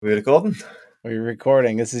We recording? We're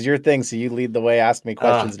recording. This is your thing, so you lead the way, ask me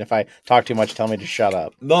questions, Ah, and if I talk too much, tell me to shut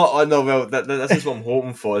up. no. Well, this is what I'm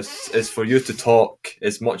hoping for. Is for you to talk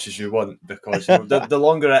as much as you want because the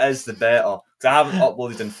longer it is, the better. Because I haven't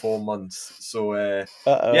uploaded in 4 months, so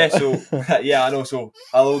yeah. So Uh-oh. yeah, I know. So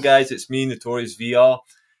hello, guys. It's me, Notorious VR.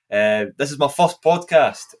 This is my first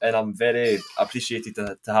podcast, and I'm very appreciated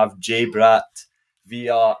to have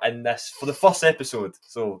JayBrattVR in this for the first episode.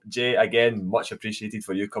 So Jay, again, much appreciated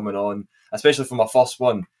for you coming on, especially for my first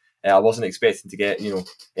one. I wasn't expecting to get,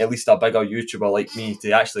 at least a bigger YouTuber like me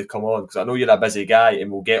to actually come on because I know you're a busy guy,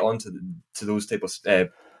 and we'll get on to those type of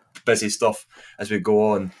busy stuff as we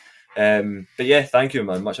go on. But yeah, thank you,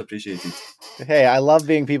 man. Much appreciated. Hey, I love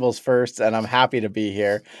being people's first, and I'm happy to be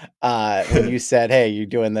here. When you said, "Hey, you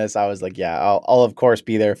doing this?" I was like, "Yeah, I'll of course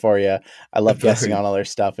be there for you." I love guesting on other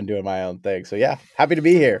stuff and doing my own thing. So yeah, happy to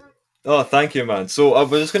be here. Oh, thank you, man. So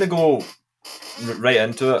we're just gonna go right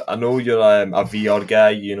into it. I know you're a VR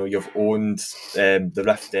guy. You've owned the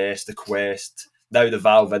Rift S, the Quest, now the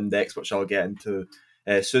Valve Index, which I'll get into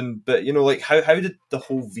soon. But like how did the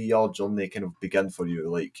whole VR journey kind of begin for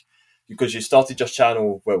you? Like because you started your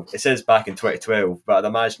channel. Well, it says back in 2012, but I'd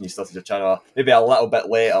imagine you started your channel maybe a little bit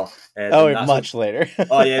later than Oh, that. So, much later.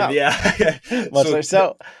 oh yeah. Much So later.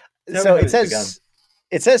 So, tell me so how it it began. says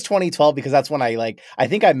it says 2012 because that's when I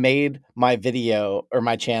think I made my video or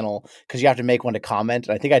my channel because you have to make one to comment.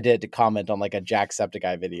 And I think I did it to comment on like a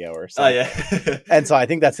Jacksepticeye video or Oh something. yeah. And so I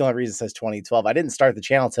think that's the only reason it says 2012. I didn't start the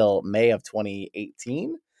channel till May of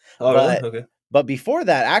 2018, Oh really? but Okay. but before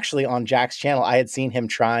that, actually on Jack's channel, I had seen him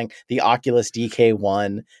trying the Oculus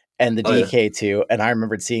DK1 and the Oh yeah. DK2, and I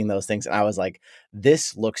remembered seeing those things, and I was like,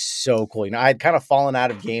 "This looks so cool." I had kind of fallen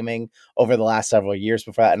out of gaming over the last several years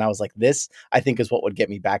before that, and I was like, "This, I think, is what would get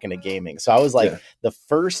me back into gaming." So I was like, Yeah. the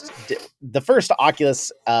first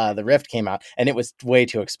Oculus, the Rift came out, and it was way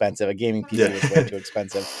too expensive. A gaming PC was way Yeah. too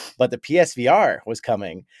expensive, but the PSVR was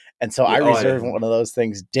coming, and so Yeah. I Oh yeah. reserved one of those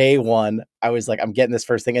things day one. I was like, I'm getting this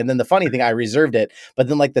first thing. And then the funny thing, I reserved it, but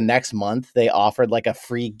then like the next month, they offered like a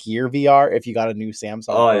free Gear VR if you got a new Samsung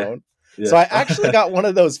Oh yeah. phone. So Yeah. I actually got one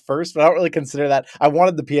of those first, but I don't really consider that. I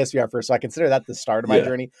wanted the PSVR first, so I consider that the start of my Yeah.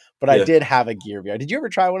 journey. But I Yeah. did have a Gear VR. Did you ever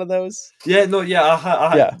try one of those? Yeah, no, yeah, I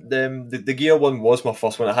had Yeah. the Gear one was my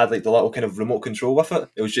first one. I had like the little kind of remote control with it.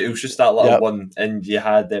 It was just that little Yep. one, and you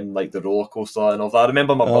had them like the roller coaster and all that. I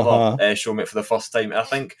remember my Uh brother huh. showing me it for the first time.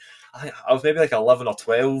 I was maybe like 11 or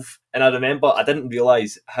 12, and I remember I didn't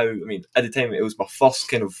realize how. I mean, at the time it was my first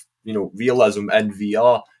kind of realism in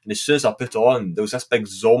VR, and as soon as I put it on, there was this big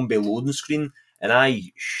zombie loading screen. And I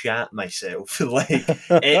shat myself. Like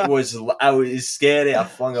I was scary. I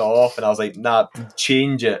flung it off, and I was like, "Nah,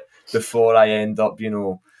 change it before I end up,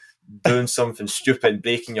 doing something stupid and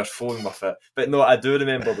breaking your phone with it." But no, I do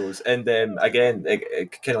remember those. And again,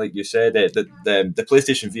 kind of like you said, the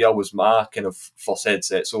PlayStation VR was my kind of first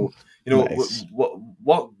headset. So Nice.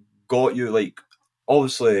 what got you like?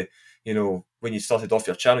 Obviously, when you started off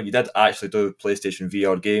your channel, you did actually do PlayStation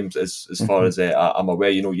VR games, as far Mhm. as I'm aware.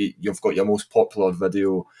 You've got your most popular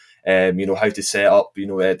video, how to set up,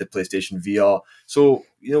 the PlayStation VR. So,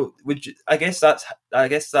 I guess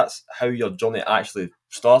that's how your journey actually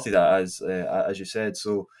started, as you said.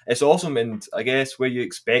 So it's awesome, and I guess were you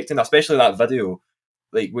expecting, especially that video,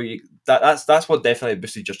 like were you that's what definitely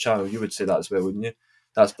boosted your channel. You would say that as well, wouldn't you?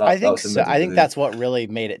 That's I that think was the so. middle I think video. that's what really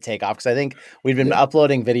made it take off because I think we'd been Yeah,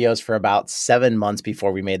 uploading videos for about 7 months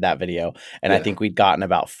before we made that video. And I yeah, think we'd gotten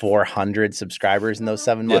about 400 subscribers in those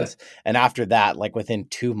seven yeah. months. And after that, like within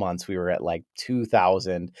 2 months, we were at like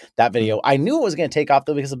 2,000. That Mhm. video, I knew it was going to take off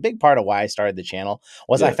though, because a big part of why I started the channel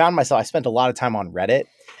was I Yeah, found myself, I spent a lot of time on Reddit.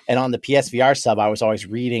 And on the PSVR sub, I was always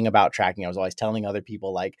reading about tracking. I was always telling other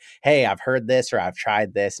people, like, hey, I've heard this or I've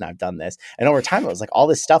tried this and I've done this. And over time, it was like all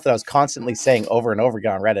this stuff that I was constantly saying over and over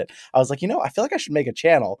again on Reddit. I was like, I feel like I should make a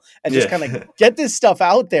channel and just yeah. kind of get this stuff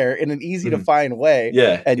out there in an easy to Mhm. find way.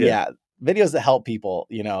 Yeah, And yeah. yeah, videos that help people,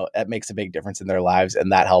 it makes a big difference in their lives.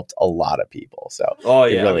 And that helped a lot of people. So Oh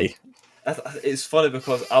it yeah. I mean, really, it's funny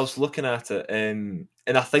because I was looking at it, and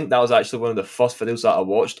I think that was actually one of the first videos that I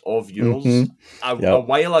watched of hmm yours a yep.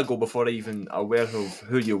 while ago before I even aware of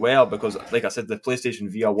who you were. Because, like I said, the PlayStation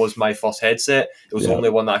VR was my first headset. It was the Yep. only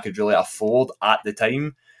one that I could really afford at the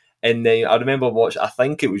time. And then I remember watching. I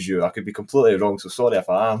think it was you. I could be completely wrong, so sorry if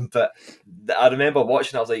I am. But I remember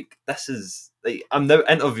watching. I was like, "This is like I'm now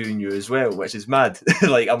interviewing you as well, which is mad."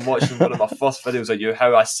 Like I'm watching one of my first videos of you,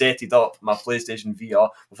 how I set it up my PlayStation VR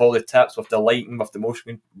with all the tips, with the lighting, with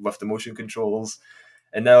the motion controllers,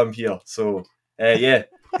 and now I'm here. So Yeah.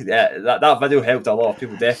 Yeah, that video helped a lot of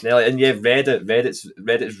people, definitely. And yeah, Reddit's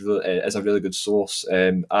really, is a really good source.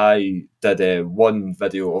 I did one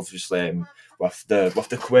video, obviously, with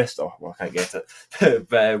the Quest. Oh, well, I can't get it,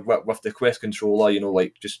 but with the Quest controller,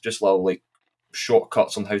 like just little like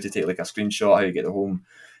shortcuts on how to take like a screenshot, how you get it home,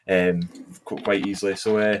 quite easily.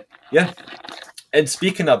 So yeah. And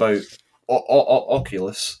speaking about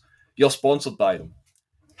Oculus, you're sponsored by them.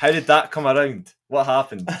 How did that come around? What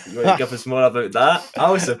happened? You want to give us more about that?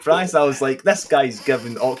 I was surprised. I was like, this guy's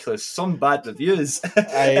giving Oculus some bad reviews.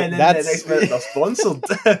 And then the next minute they're sponsored.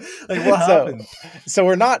 Like, what happened? So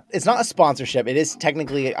it's not a sponsorship. It is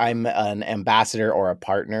technically, I'm an ambassador or a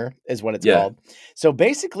partner is what it's called. So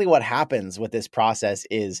basically what happens with this process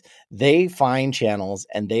is they find channels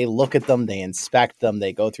and they look at them, they inspect them,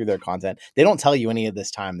 they go through their content. They don't tell you any of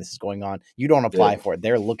this time this is going on. You don't apply for it.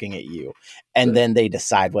 They're looking at you. And then they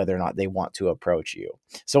decide whether or not they want to approach you.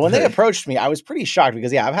 So when they approached me, I was pretty shocked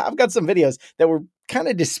because I've got some videos that were kind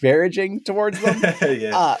of disparaging towards them.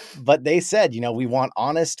 But they said, we want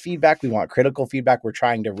honest feedback. We want critical feedback. We're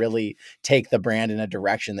trying to really take the brand in a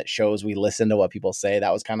direction that shows we listen to what people say.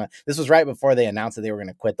 That was this was right before they announced that they were going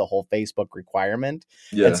to quit the whole Facebook requirement.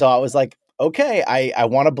 And so I was like, okay, I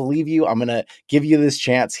want to believe you. I'm going to give you this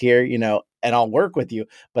chance here, and I'll work with you.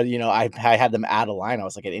 But, I had them add a line. I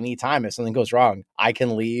was like, at any time, if something goes wrong, I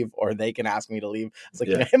can leave or they can ask me to leave. It's like,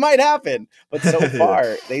 it might happen. But so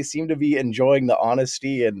far, they seem to be enjoying the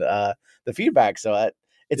honesty and the feedback. So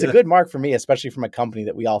it's a good mark for me, especially from a company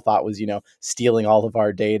that we all thought was, stealing all of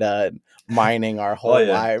our data and mining our whole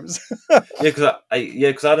lives. Because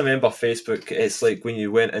I remember Facebook. It's like when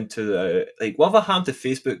you went into the whatever happened to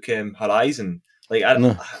Facebook Horizon. Like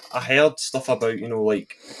I heard stuff about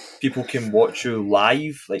like people can watch you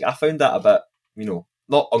live. Like I found that a bit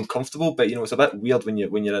not uncomfortable, but it's a bit weird when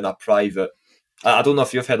you're in a private. I don't know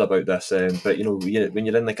if you've heard about this, but when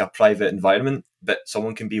you're in like a private environment, but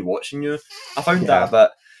someone can be watching you. I found that a bit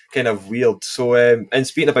kind of weird. So, and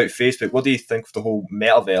speaking about Facebook, what do you think of the whole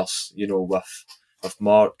metaverse? With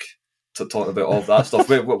Mark talking about all of that stuff.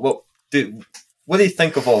 What do you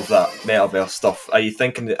think of all of that metaverse stuff? Are you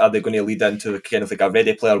thinking are they going to lead into kind of like a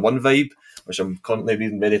Ready Player One vibe, which I'm currently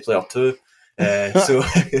reading Ready Player Two? What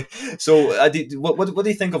do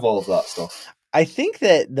you think of all of that stuff? I think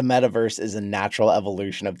that the metaverse is a natural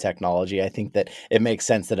evolution of technology. I think that it makes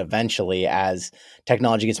sense that eventually, as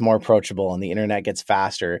technology gets more approachable and the internet gets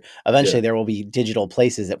faster, eventually there will be digital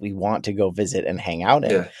places that we want to go visit and hang out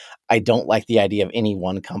in. I don't like the idea of any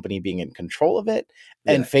one company being in control of it.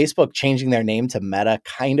 And Facebook changing their name to Meta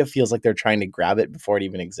kind of feels like they're trying to grab it before it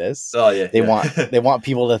even exists. They want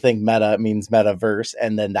people to think Meta means metaverse,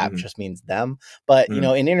 and then that just means them. But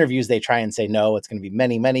in interviews they try and say no, it's going to be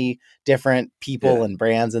many, many different people and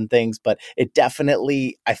brands and things. But it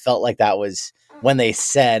definitely, I felt like that was when they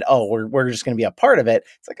said, "Oh, we're just going to be a part of it."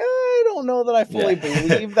 It's like I don't know that I fully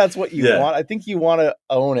believe that's what you want. I think you want to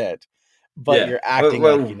own it. But you're acting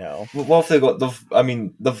like What have they got?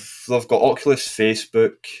 They've got Oculus,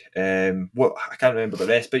 Facebook. What I can't remember the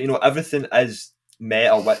rest, but everything is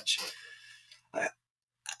Meta, which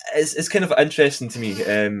is kind of interesting to me.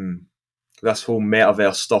 This whole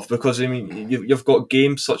metaverse stuff, because you've got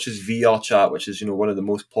games such as VR Chat, which is one of the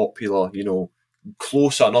most popular.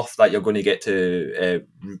 Close enough that you're going to get to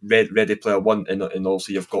Ready Player One, and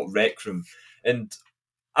also you've got Rec Room, and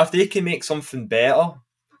if they can make something better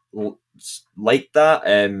like that,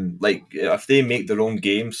 like if they make their own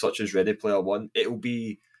games such as Ready Player One, it'll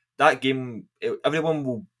be that game. Everyone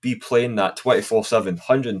will be playing that 24/7,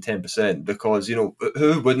 110%, because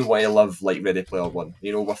who wouldn't want to live like Ready Player One?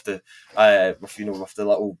 With the with the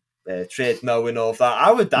little treadmill and all of that.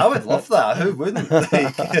 I would love that. Who wouldn't?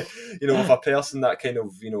 Like, with a person that kind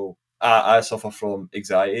of I suffer from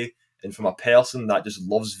anxiety, and from a person that just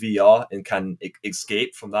loves VR and can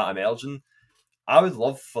escape from that immersion. I would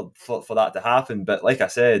love for that to happen, but like I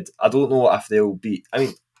said, I don't know if they'll be.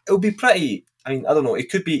 It'll be pretty. I don't know. It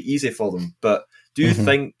could be easy for them, but do you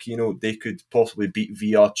think they could possibly beat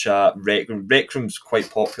VR Chat? Rec Room's quite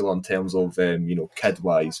popular in terms of kid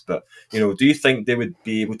wise, but do you think they would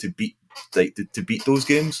be able to beat to beat those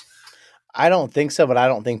games? I don't think so, but I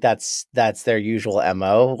don't think that's their usual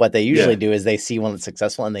MO. What they usually do is they see one that's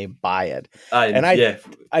successful and they buy it.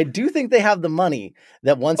 I do think they have the money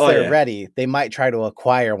that once they're ready, they might try to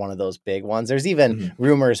acquire one of those big ones. There's even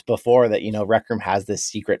rumors before that, Rec Room has this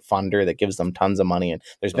secret funder that gives them tons of money. And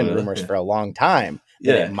there's been rumors for a long time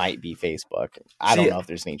that it might be Facebook. I don't know if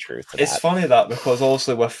there's any truth to that. It's funny that, because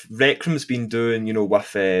also with Rec Room's been doing,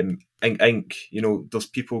 with Ink, there's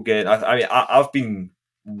people getting, I've been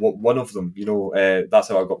one of them. That's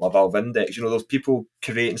how I got my Valve Index. Those people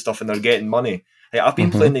creating stuff and they're getting money. Like, I've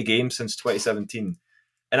been playing the game since 2017,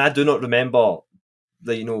 and I do not remember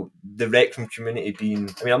the Rec Room community being.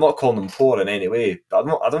 I mean, I'm not calling them poor in any way, but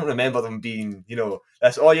I don't remember them being.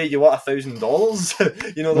 This. Oh yeah, you want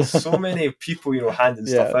 $1,000? There's so many people handing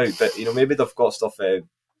stuff out, but maybe they've got stuff.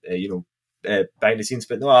 Behind the scenes,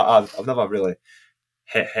 but no, I've never really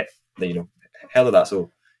hit heard of that. So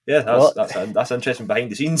yeah, that's interesting behind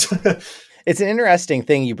the scenes. It's an interesting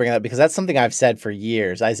thing you bring up, because that's something I've said for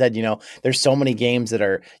years. I said, there's so many games that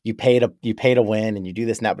are you pay to win and you do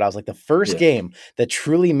this and that. But I was like, the first game that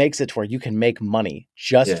truly makes it to where you can make money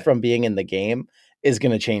just from being in the game is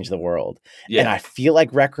going to change the world. And I feel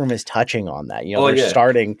like Rec Room is touching on that. They're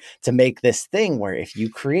starting to make this thing where if you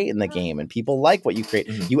create in the game and people like what you create,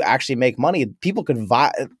 you actually make money. People could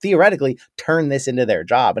theoretically turn this into their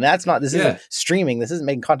job. And this isn't streaming. This isn't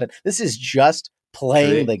making content. This is just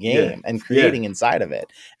playing the game and creating inside of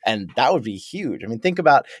it. And that would be huge. I mean, think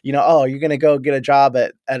about, you're going to go get a job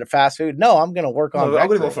at a fast food. No, I'm going to work on I'm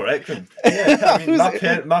going to go for Rec Room. Yeah, I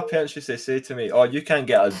mean, my parents used to say to me, "Oh, you can't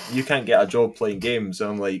get a job playing games." So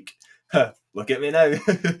I'm like, look at me now.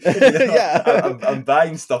 I'm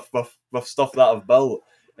buying stuff with stuff that I've built.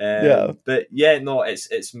 But no,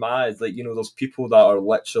 it's mad. Like, there's people that are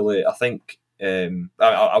literally, I think,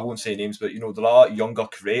 I won't say names, but there are younger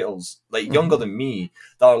creators, like younger than me,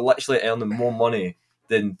 that are literally earning more money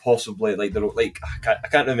than possibly, like, they're like, I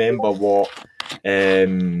can't remember what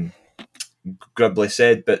Gribbly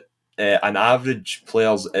said, but an average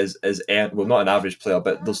player is well, not an average player,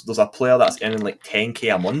 but there's a player that's earning like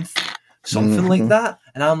 10k a month, something like that,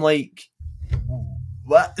 and I'm like,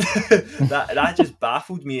 what? that just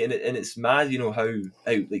baffled me, and it's mad, how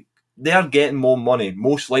like they are getting more money,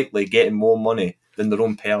 most likely getting more money than their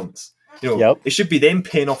own parents. It should be them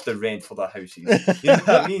paying off the rent for their houses. You know what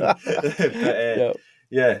I mean? But,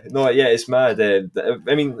 it's mad.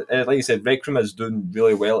 I mean, like you said, Rec Room is doing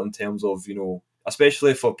really well in terms of,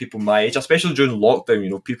 especially for people my age, especially during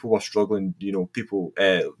lockdown. People were struggling. People,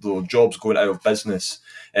 there were jobs going out of business.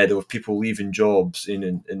 There were people leaving jobs,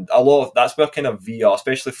 and a lot of that's where kind of VR,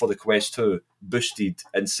 especially for the Quest 2, boosted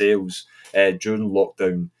in sales during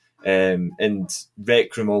lockdown. And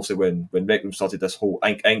Rec Room also, when Rec Room started this whole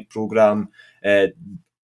Ink program,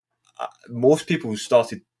 most people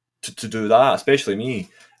started to do that, especially me.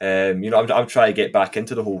 I'm trying to get back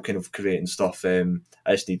into the whole kind of creating stuff. I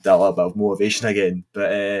just need that little bit of motivation again.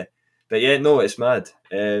 But yeah, no, it's mad.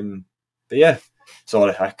 But yeah,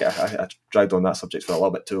 sorry, I dragged on that subject for a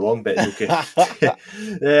little bit too long, but okay.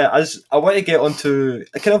 I want to get onto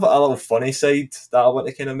a kind of a little funny side that I want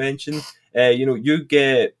to kind of mention. You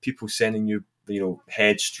get people sending you,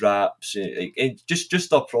 head straps, just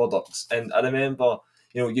their products, and I remember,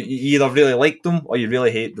 you either really like them or you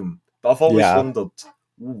really hate them. But I've always wondered,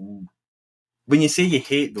 when you say you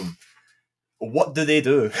hate them, what do they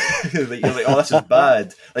do? Like, you're like, oh, this is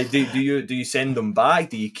bad. Like, do you send them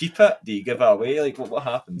back? Do you keep it? Do you give it away? Like, what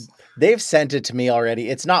happens? They've sent it to me already.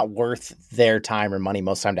 It's not worth their time or money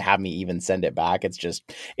most time to have me even send it back. It's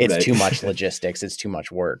too much logistics. It's too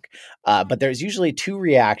much work. But there's usually two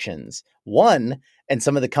reactions. One, and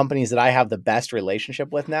some of the companies that I have the best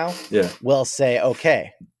relationship with now will say,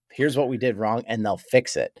 okay, here's what we did wrong, and they'll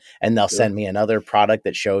fix it, and they'll send me another product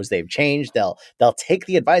that shows they've changed. They'll take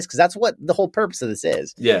the advice, because that's what the whole purpose of this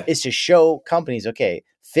is to show companies, okay,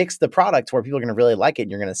 fix the product where people are going to really like it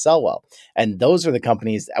and you're going to sell well. And those are the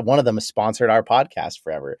companies. One of them has sponsored our podcast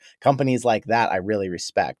forever. Companies like that I really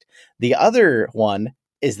respect. The other one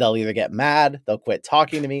is they'll either get mad, they'll quit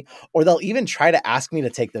talking to me, or they'll even try to ask me to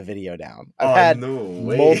take the video down. I've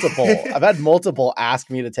had multiple ask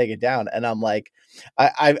me to take it down, and I'm like,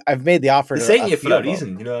 I've made the offer. They're saying it for a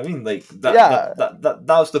reason, you know what I mean? Like that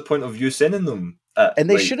was the point of you sending them. And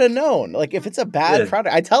they should have known. Like, if it's a bad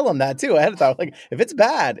product, I tell them that too ahead of time. Like, if it's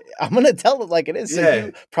bad, I'm going to tell it like it is. So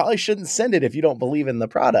you probably shouldn't send it if you don't believe in the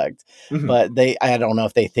product. Mm-hmm. But I don't know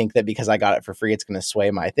if they think that because I got it for free, it's going to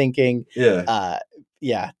sway my thinking. A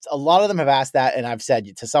lot of them have asked that, and I've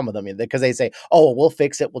said to some of them, because they say, oh, we'll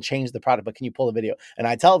fix it, we'll change the product, but can you pull the video? And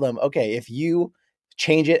I tell them, okay, if you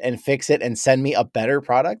change it and fix it and send me a better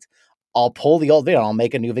product, I'll pull the old video and I'll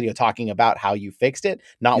make a new video talking about how you fixed it.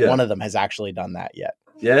 Not one of them has actually done that yet.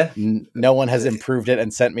 Yeah. No one has improved it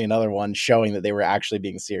and sent me another one showing that they were actually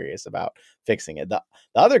being serious about fixing it. The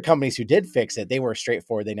other companies who did fix it, they were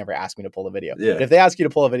straightforward. They never asked me to pull a video. Yeah. But if they ask you to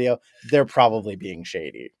pull a video, they're probably being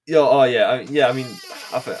shady. Yeah, oh yeah. I mean,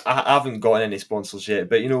 I haven't gotten any sponsors yet,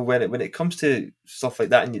 but when it comes to stuff like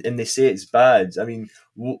that, and they say it's bad, I mean,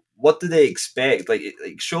 what do they expect? Like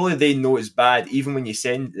surely they know it's bad, even when you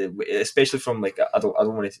send, especially from like I don't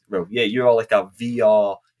want to. Well, yeah, you're like a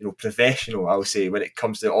VR professional. I would say when it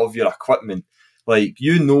comes to all of your equipment, like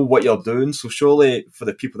you know what you're doing. So surely for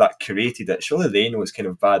the people that created it, surely they know it's kind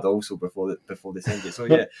of bad also before they send it. So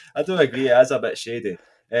yeah, I do agree. It is a bit shady.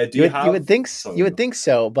 You would think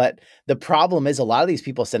so, but the problem is a lot of these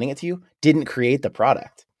people sending it to you didn't create the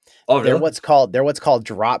product. Oh, really? They're what's called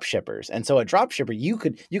drop shippers. And so a drop shipper, you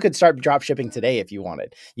could start drop shipping today if you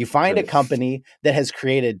wanted. You find a company that has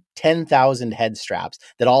created 10,000 head straps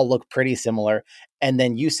that all look pretty similar. And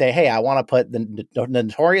then you say, hey, I want to put the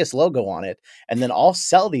Notorious logo on it. And then I'll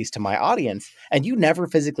sell these to my audience. And you never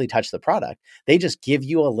physically touch the product. They just give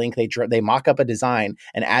you a link. They mock up a design.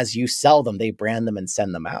 And as you sell them, they brand them and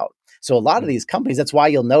send them out. So a lot of these companies, that's why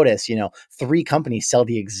you'll notice, 3 companies sell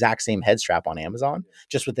the exact same head strap on Amazon,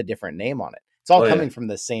 just with a different name on it. It's all coming from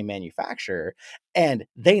the same manufacturer, and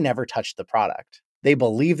they never touched the product. They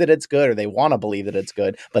believe that it's good, or they want to believe that it's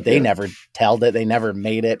good, but they never telled it. They never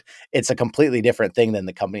made it. It's a completely different thing than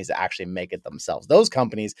the companies that actually make it themselves. Those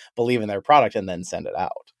companies believe in their product and then send it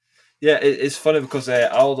out. Yeah, it's funny because I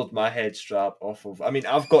ordered my head strap off of. I mean,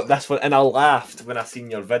 I've got this one, and I laughed when I seen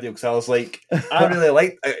your video because I was like, I really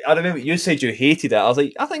like. I remember you said you hated it. I was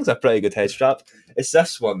like, I think it's a pretty good head strap. It's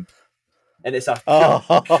this one, and it's a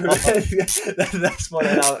this one,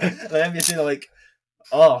 and I remember you saying like,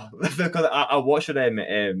 because I watched your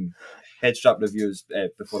head strap reviews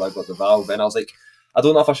before I got the Valve, and I was like, I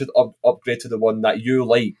don't know if I should upgrade to the one that you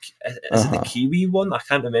like. Is it the Kiwi one? I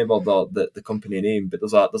can't remember the company name, but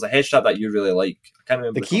there's a head strap that you really like. I can't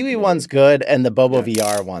remember the Kiwi one's good, and the Bobo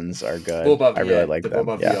VR ones are good. I really like them. The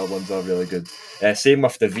Bobo VR ones are really good. Same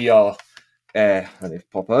with the VR. When they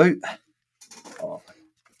pop out. Oh,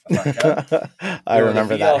 I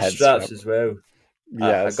remember that head straps as well.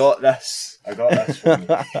 Yes. I got this from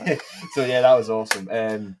you. So yeah, that was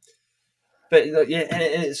awesome. But yeah, and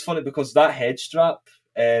it's funny because that head strap,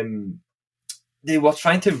 they were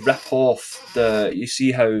trying to rip off you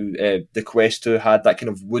see how the Quest 2 had that kind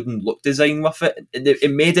of wooden look design with it.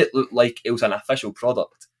 It made it look like it was an official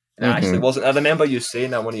product. And it actually wasn't. I remember you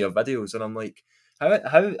saying that in one of your videos, and I'm like,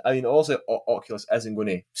 how I mean, also Oculus isn't going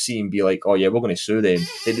to see and be like, oh yeah, we're going to sue them.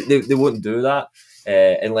 They won't do that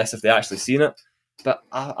unless if they actually seen it. But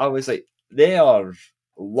I was like, they are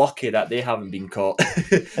lucky that they haven't been caught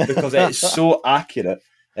because it's so accurate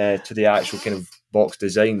to the actual kind of box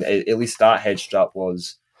design. At least that head strap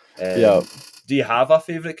was. Do you have a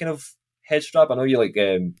favourite kind of head strap? I know you like.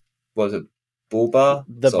 Was it Boba?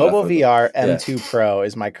 The Bobo VR M2 Pro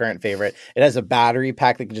is my current favorite. It has a battery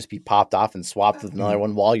pack that can just be popped off and swapped with another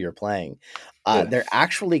one while you're playing. They're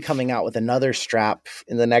actually coming out with another strap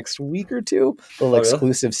in the next week or two. A little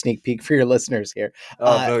exclusive sneak peek for your listeners here.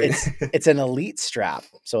 It's an Elite strap.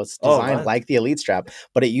 So it's designed like the Elite strap,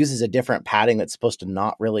 but it uses a different padding that's supposed to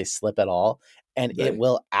not really slip at all. And it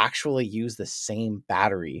will actually use the same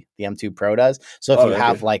battery the M2 Pro does. So if you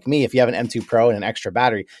have, like me, if you have an M2 Pro and an extra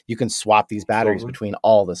battery, you can swap these batteries between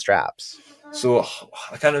all the straps. So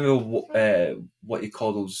I can't remember what you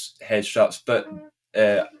call those head straps, but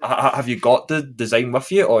have you got the design with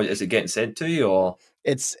you, or is it getting sent to you, or?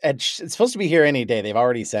 It's supposed to be here any day. They've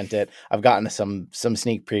already sent it. I've gotten some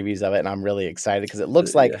sneak previews of it, and I'm really excited because it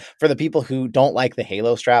looks like for the people who don't like the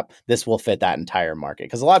Halo strap, this will fit that entire market.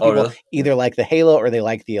 Because a lot of people either like the Halo or they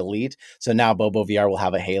like the Elite. So now Bobo VR will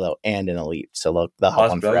have a Halo and an Elite. So look, they'll have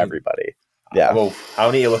one for everybody. Yeah. Well,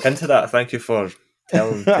 I'll need to look into that. Thank you for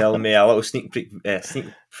telling me a little sneak peek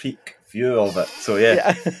view of it. So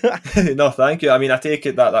yeah. No, thank you. I mean, I take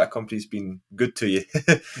it that company's been good to you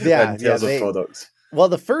in terms of products. Well,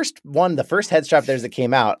 the first head strap that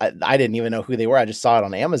came out, I didn't even know who they were. I just saw it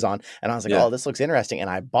on Amazon and I was like, oh, this looks interesting. And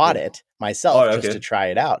I bought it myself just to try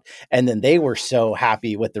it out. And then they were so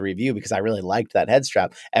happy with the review because I really liked that head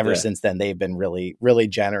strap. Ever since then, they've been really, really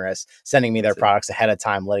generous, sending me their products ahead of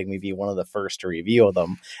time, letting me be one of the first to review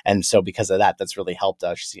them. And so because of that, that's really helped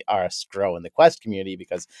us grow in the Quest community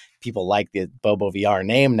because people like the Bobo VR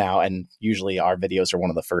name now. And usually our videos are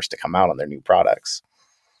one of the first to come out on their new products.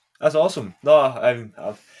 That's awesome. No,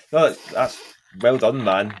 that's well done,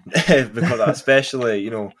 man. Because especially,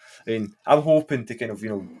 I mean, I'm hoping to kind of,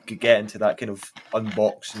 get into that kind of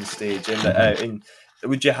unboxing stage. And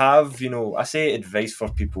would you have, I say advice for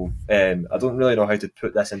people? I don't really know how to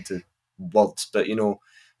put this into words, but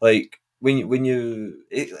like when you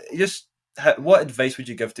just what advice would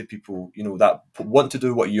you give to people, that want to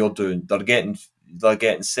do what you're doing? They're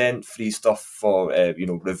getting sent free stuff for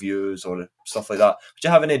reviews or stuff like that. Would you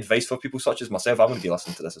have any advice for people such as myself? I'm going to be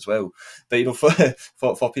listening to this as well. But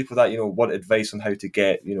for people that want advice on how to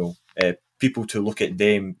get people to look at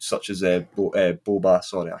them, such as Boba.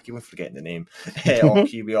 Sorry, I keep on forgetting the name, or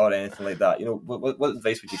Kiwi or anything like that. What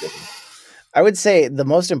advice would you give them? I would say the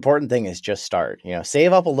most important thing is just start,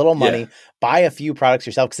 save up a little money, buy a few products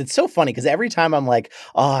yourself. Cause it's so funny. Cause every time I'm like,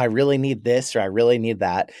 oh, I really need this or I really need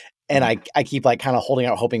that. And I keep like kind of holding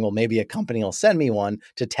out, hoping, well, maybe a company will send me one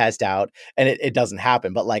to test out. And it doesn't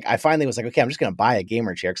happen. But like, I finally was like, okay, I'm just going to buy a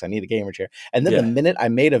gamer chair because I need a gamer chair. And then the minute I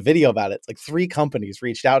made a video about it, it's like 3 companies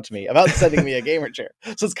reached out to me about sending me a gamer chair.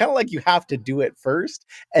 So it's kind of like you have to do it first.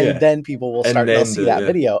 And then people will start, they'll see that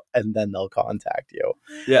video and then they'll contact you.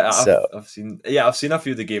 Yeah, I've seen a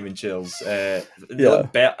few of the gaming chairs.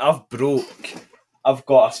 I've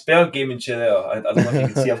got a spare gaming chair there. I don't know if you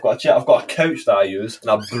can see. I've got a chair. I've got a couch that I use,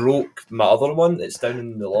 and I broke my other one. It's down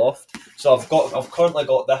in the loft. So I've currently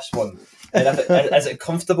got this one. And is it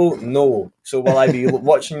comfortable? No. So will I be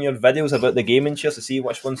watching your videos about the gaming chairs to see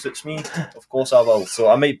which one suits me? Of course I will.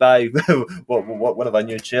 So I might buy one of our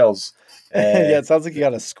new chairs. It sounds like you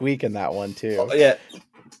got a squeak in that one too. Yeah.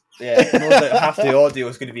 Yeah, I know that half the audio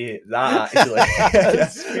is going to be that actually.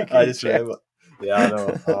 I just remember. Yeah, I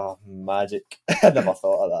know. Oh, magic. I never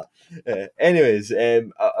thought of that. Anyways,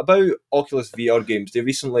 about Oculus VR games, they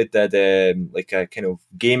recently did like a kind of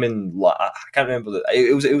gaming. I can't remember.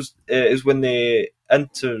 It was when they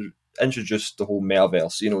introduced the whole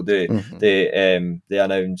metaverse. They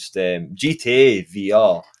announced GTA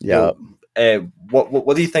VR. Yeah.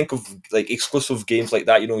 What do you think of like exclusive games like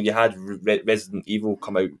that? You had Resident Evil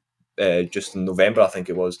come out just in November, I think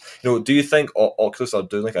it was. Do you think Oculus are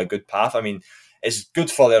doing like a good path? I mean, it's good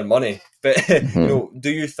for their money, but do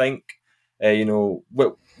you think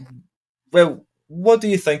what do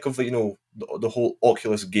you think of the whole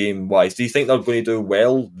Oculus game wise? Do you think they're going to do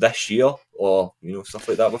well this year, or stuff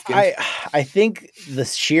like that with games? I think the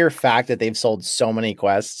sheer fact that they've sold so many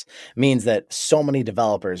Quests means that so many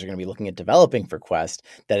developers are going to be looking at developing for Quest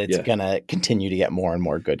that it's going to continue to get more and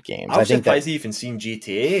more I was think surprised they even seen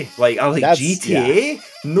GTA. Like I was like, GTA? Yeah.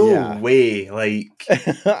 No way! Like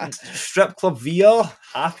strip club VR,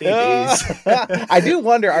 happy days. I do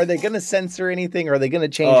wonder, are they going to censor anything, or are they going to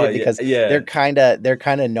change it because they're kind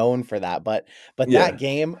of known for that? But that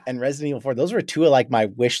game and Resident Evil 4, those were 2 of like my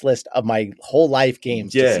wish list of my whole life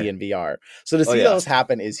games to see in VR. So to see those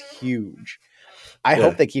happen is huge. I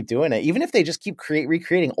hope they keep doing it, even if they just keep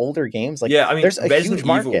recreating older games. Like, I mean, there's a huge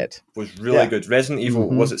market. Evil was really good. Resident Evil,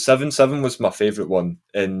 was it 7? 7 was my favorite one,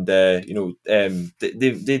 and they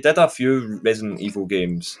did a few Resident Evil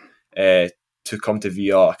games to come to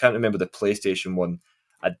VR. I can't remember the PlayStation one.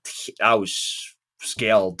 I was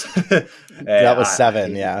scared. That was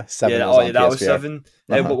 7. 7. That was 7.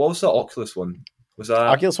 What was the Oculus one? Was that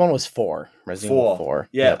Oculus one was 4. Resident Evil 4.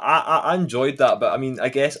 Yeah, I enjoyed that, but I mean, I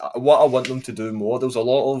guess what I want them to do more. There was a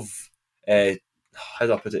lot of how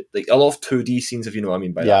do I put it? Like a lot of 2D scenes, if you know what I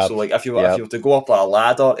mean by that. So like if you were to go up a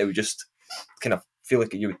ladder, it would just kind of feel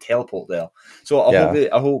like you would teleport there. So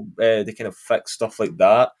I hope they kind of fix stuff like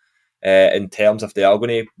that. In terms of they are going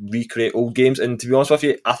to recreate old games, and to be honest with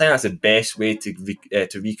you, I think that's the best way to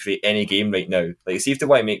recreate any game right now. Like, see if they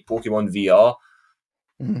want to make Pokemon VR,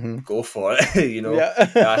 go for it.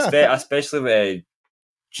 Especially with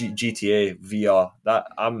GTA VR. That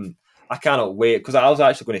I cannot wait, because I was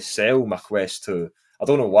actually going to sell my Quest 2. I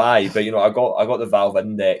don't know why, but I got the Valve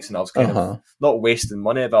Index, and I was kind of not wasting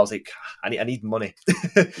money, but I was like, I need money.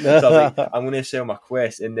 So I was like, I'm going to sell my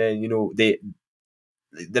Quest, and then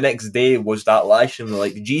the next day was that launch, and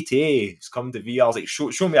like, GTA has come to VR. I was like,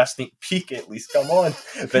 show me a sneak peek at least, come on.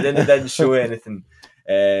 But then they didn't show anything.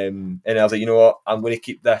 And I was like, you know what, I'm going to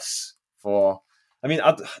keep this for... I mean,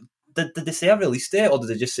 did they say I released it, or did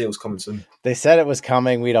they just say it was coming soon? They said it was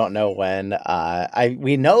coming. We don't know when.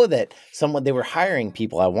 We know that they were hiring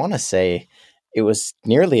people. I want to say it was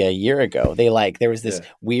nearly a year ago. There was this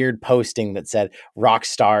weird posting that said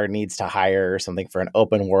Rockstar needs to hire or something for an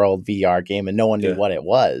open world VR game, and no one knew what it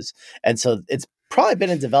was. And so it's probably been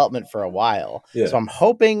in development for a while. So I'm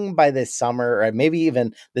hoping by this summer, or maybe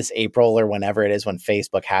even this April, or whenever it is, when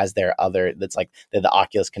Facebook has their other, that's like the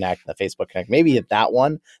Oculus Connect, the Facebook Connect, maybe at that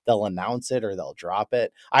one they'll announce it or they'll drop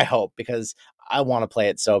it. I hope, because I want to play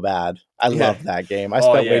it so bad. I love that game. I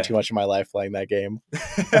spent way too much of my life playing that game.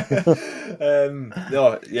 That's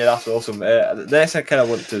awesome. The next I kind of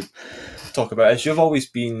want to talk about is, you've always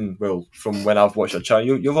been, well, from when I've watched your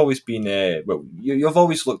channel, you've always been, you've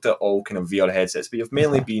always looked at all kind of VR headsets, but you've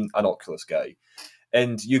mainly been an Oculus guy.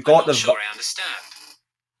 and you got the. Sure, I understand.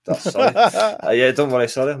 Sorry. Yeah, don't worry.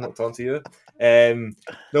 Sorry, I'm not talking to you.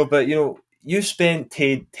 No, but you spent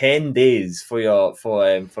 10 days for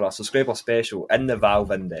a subscriber special in the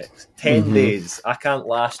Valve Index. 10 days. I can't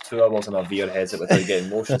last 2 hours on a VR headset without getting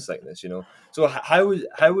motion sickness. So how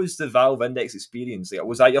was the Valve Index experience? Like,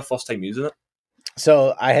 was that your first time using it?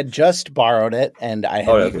 So I had just borrowed it and I had,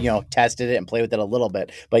 okay. tested it and played with it a little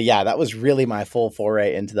bit. But yeah, that was really my full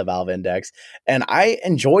foray into the Valve Index. And I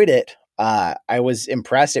enjoyed it. I was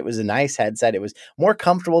impressed. It was a nice headset. It was more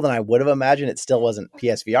comfortable than I would have imagined. It still wasn't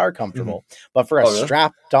PSVR comfortable, but for a really?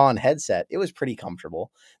 strapped on headset, it was pretty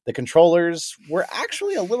comfortable. The controllers were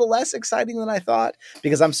actually a little less exciting than I thought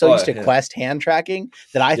because I'm so used to Quest hand tracking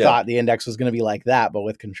that I thought the Index was going to be like that, but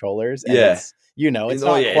with controllers. And it's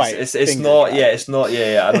not quite. It's not. Yeah, it's not.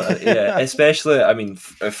 Yeah. Especially, I mean,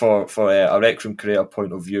 for a Rec Room creator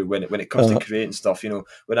point of view, when it comes to creating stuff,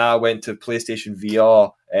 when I went to PlayStation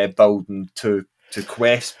VR building to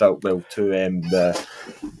Quest build, to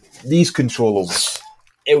these controllers,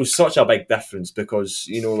 it was such a big difference because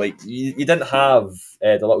you didn't have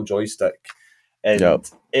the little joystick. And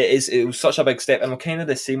it was such a big step, and we're kind of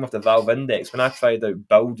the same with the Valve Index. When I tried out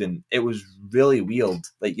building, it was really weird.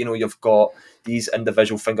 Like you've got these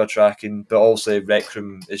individual finger tracking, but also Rec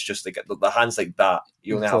Room is just like the hands like that.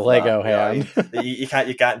 You only have Lego hand. You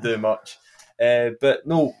can't do much. But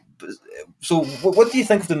no. So what do you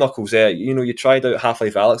think of the Knuckles? You tried out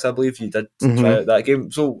Half-Life Alyx, I believe you did try out that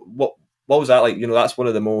game. So what was that like? That's one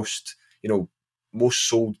of the most most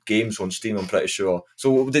sold games on Steam, I'm pretty sure.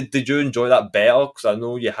 So did you enjoy that better? Because I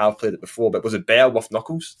know you have played it before, but was it better with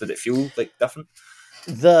Knuckles? Did it feel like different?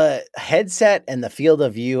 The headset and the field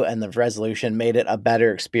of view and the resolution made it a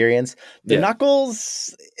better experience. The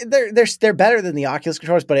Knuckles, they're better than the Oculus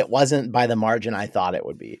controllers, but it wasn't by the margin I thought it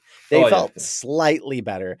would be. They felt slightly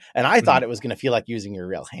better, and I thought it was going to feel like using your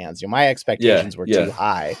real hands. My expectations were too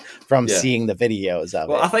high from seeing the videos of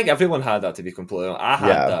it. I think everyone had that, to be completely honest. I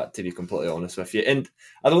had that, to be completely honest with you. And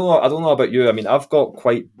I don't know about you. I mean, I've got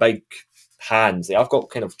quite big hands. I've got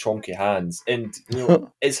kind of chunky hands, and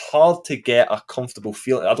it's hard to get a comfortable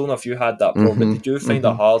feeling. I don't know if you had that problem, but did you find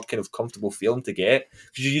a hard kind of comfortable feeling to get?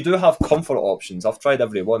 Because you do have comfort options. I've tried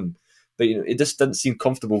every one, but it just didn't seem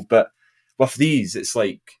comfortable. But with these, it's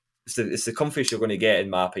like it's the comfiest you're going to get, in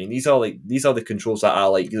my opinion. These are the controls that I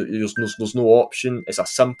like. There's no option. It's a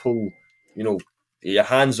simple, your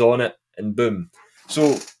hands on it and boom.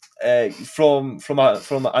 So. From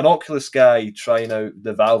an Oculus guy trying out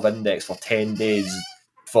the Valve Index for 10 days,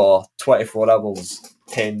 for 24 hours,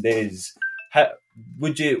 10 days,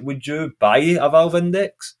 would you buy a Valve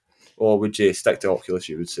Index, or would you stick to Oculus,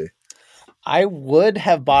 you would say? I would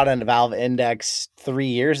have bought a Valve Index 3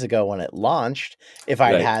 years ago when it launched if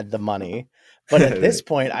I'd had the money. But at this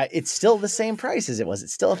point, it's still the same price as it was.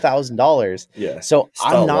 It's still $1,000. Yeah. So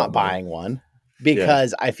I'm not buying one.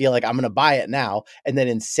 Because I feel like I'm going to buy it now, and then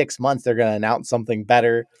in 6 months they're going to announce something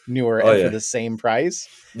better, newer, and for the same price.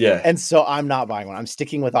 Yeah, and so I'm not buying one. I'm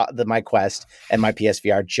sticking with my Quest and my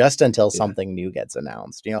PSVR just until something new gets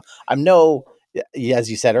announced. I'm as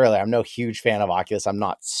you said earlier, I'm no huge fan of Oculus. I'm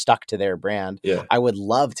not stuck to their brand. Yeah, I would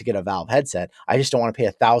love to get a Valve headset. I just don't want to pay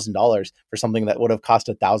 $1,000 for something that would have cost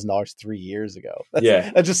 $1,000 3 years ago.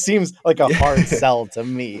 That just seems like a hard sell to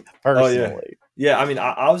me personally. Yeah, I mean,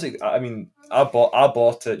 I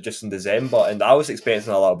bought it just in December, and I was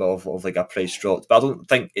expecting a little bit of like a price drop, but I don't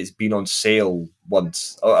think it's been on sale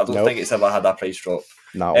once. I don't think it's ever had a price drop.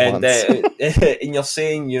 Not once. And you're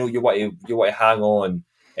saying you want to hang on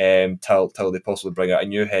till they possibly bring out a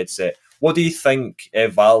new headset. What do you think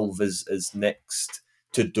Valve is next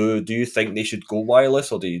to do? Do you think they should go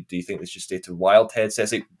wireless, or do you think they should stay to wired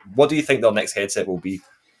headsets? Like, what do you think their next headset will be?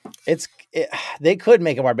 They could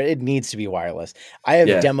make it wired, but it needs to be wireless. I have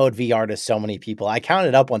demoed VR to so many people. I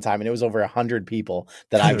counted up one time, and it was over 100 people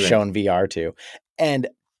that I've shown VR to, and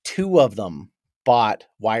 2 of them bought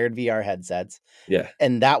wired VR headsets. Yeah,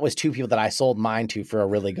 and that was 2 people that I sold mine to for a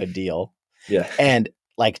really good deal. Yeah, and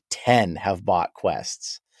like 10 have bought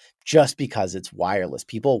Quests just because it's wireless.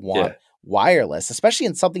 People want wireless, especially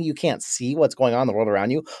in something you can't see what's going on in the world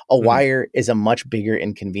around you. A wire is a much bigger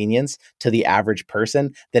inconvenience to the average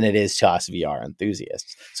person than it is to us VR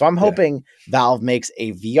enthusiasts. So I'm hoping Valve makes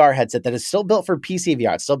a VR headset that is still built for PC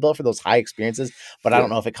VR. It's still built for those high experiences, but I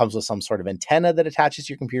don't know if it comes with some sort of antenna that attaches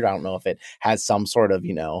to your computer. I don't know if it has some sort of,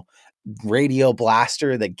 radio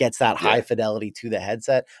blaster that gets that high fidelity to the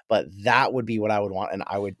headset, but that would be what I would want, and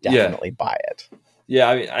I would definitely buy it. Yeah,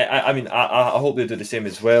 I mean, I hope they do the same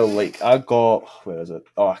as well. Like, I got, where is it?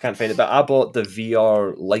 Oh, I can't find it, but I bought the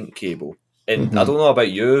VR link cable, And I don't know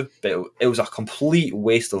about you, but it was a complete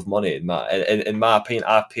waste of money. In my opinion,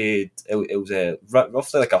 I paid it was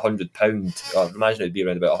roughly like £100. I imagine it'd be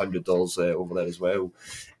around about $100 over there as well.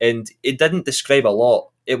 And it didn't describe a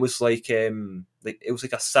lot. It was like it was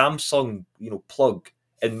like a Samsung plug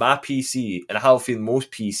in my PC, and I have a feeling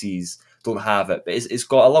most PCs don't have it, but it's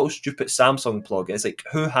got a little stupid Samsung plug. And it's like,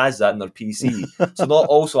 who has that in their PC? So not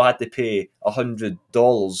also had to pay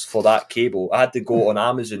 $100 for that cable. I had to go on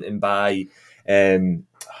Amazon and buy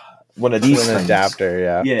one of these things.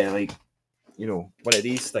 Adapter, yeah, like one of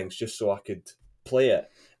these things just so I could play it.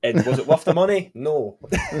 And was it worth the money? No.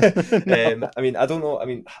 No. I mean, I don't know. I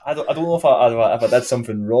mean, I don't know if I did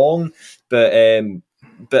something wrong, but a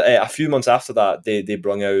few months after that, they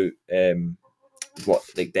brung out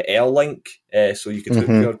like the Air Link, so you could hook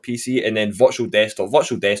your PC, and then virtual desktop.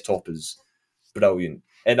 Virtual desktop is brilliant,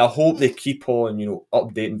 and I hope they keep on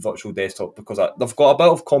updating virtual desktop, because they've got a bit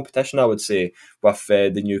of competition, I would say, with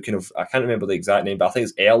the new kind of, I can't remember the exact name, but I think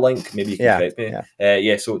it's Air Link. Maybe you can correct me.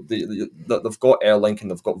 So they've got Air Link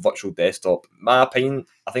and they've got virtual desktop. In my opinion,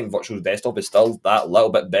 I think virtual desktop is still that little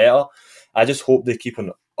bit better. I just hope they keep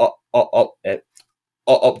on updating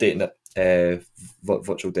it.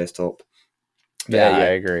 Virtual desktop. Yeah, I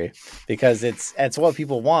agree, because it's what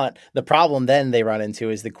people want. The problem then they run into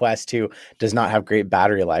is the Quest 2 does not have great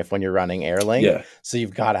battery life when you're running Airlink. So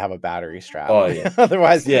you've got to have a battery strap.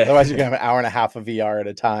 Otherwise you're gonna have an hour and a half of VR at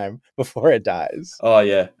a time before it dies.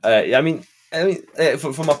 I mean,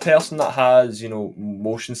 from a person that has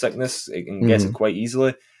motion sickness and gets it quite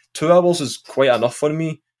easily, 2 hours is quite enough for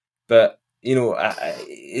me. But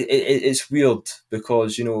it's weird,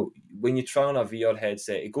 because when you try on a VR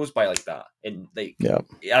headset, it goes by like that, and like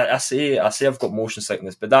I say I've got motion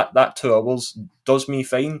sickness, but that 2 hours does me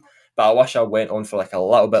fine. But I wish I went on for like a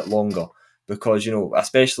little bit longer, because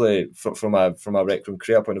especially from a Rec Room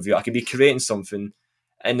creator point of view, I could be creating something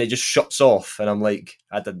and it just shuts off, and I'm like,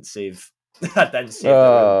 I didn't save. I didn't save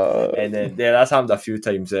the room. And that's happened a few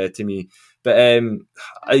times to me. But I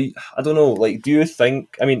don't know. Like, do you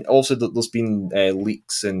think? I mean, also there's been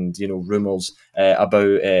leaks and rumors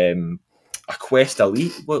about a Quest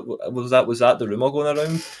Elite. What was that? Was that the rumor going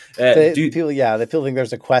around? People think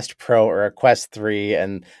there's a Quest Pro or a Quest 3,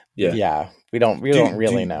 and we don't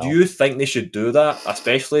really know. Do you think they should do that,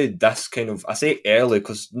 especially this kind of? I say early,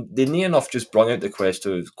 because they near enough just brung out the Quest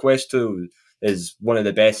 2. Quest 2 is one of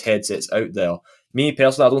the best headsets out there. Me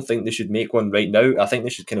personally, I don't think they should make one right now. I think they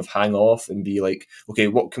should kind of hang off and be like, okay,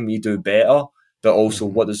 what can we do better? But also,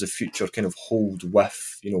 what does the future kind of hold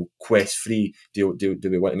with Quest 3? Do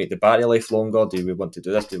we want to make the battery life longer? Do we want to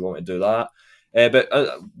do this? Do we want to do that? But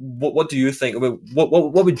what do you think?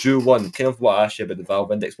 What would you want? Kind of what I asked you about the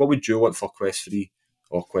Valve Index. What would you want for Quest 3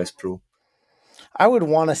 or Quest Pro? I would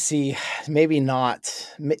want to see maybe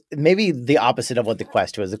the opposite of what the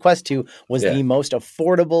Quest 2 was. The Quest 2 was the most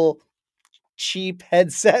affordable, cheap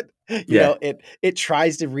headset. It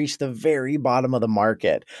tries to reach the very bottom of the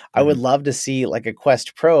market. I would love to see like a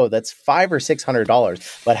Quest Pro that's $500 or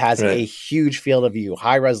 $600, but has a huge field of view,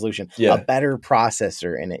 high resolution, a better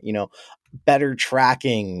processor in it, better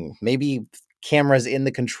tracking, maybe cameras in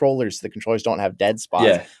the controllers so the controllers don't have dead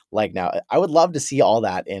spots like now. I would love to see all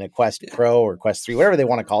that in a Quest Pro or Quest 3, whatever they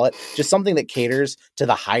want to call it, just something that caters to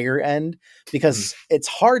the higher end, because it's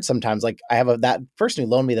hard sometimes. Like, I have that person who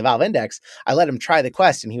loaned me the Valve Index. I let him try the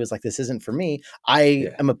Quest and he was like, this isn't for me. I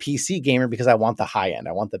am a PC gamer because I want the high end.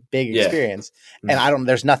 I want the big experience. And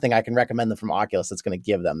there's nothing I can recommend them from Oculus that's going to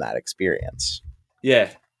give them that experience.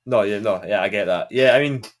 I get that. I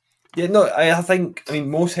mean,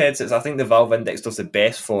 most headsets, I think the Valve Index does the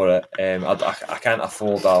best for it. I can't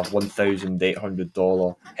afford a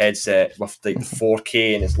 $1,800 headset with like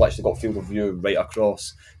 4K, and it's literally got field of view right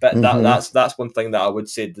across. But that's one thing that I would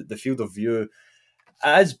say, that the field of view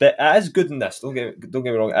is good in this. Don't get me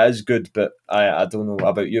wrong, it is good. But I don't know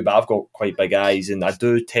about you, but I've got quite big eyes, and I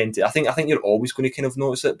do tend to. I think you're always going to kind of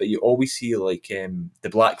notice it, but you always see like the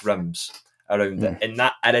black rims around it, and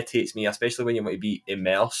that irritates me, especially when you want to be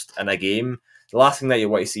immersed in a game. The last thing that you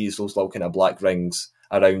want to see is those little kind of black rings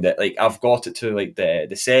around it. Like, I've got it to like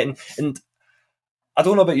the setting, and I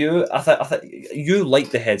don't know about you. I think you like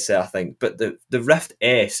the headset, I think, but the Rift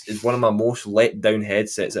S is one of my most let down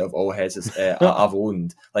headsets out of all headsets I've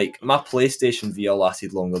owned. Like, my PlayStation VR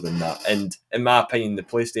lasted longer than that, and in my opinion, the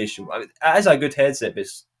PlayStation, I mean, it is a good headset, but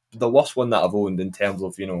it's the worst one that I've owned in terms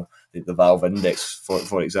of the Valve Index,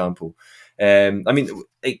 for example. I mean,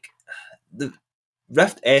 like, the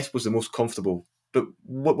Rift S was the most comfortable, but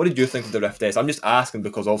what did you think of the Rift S? I'm just asking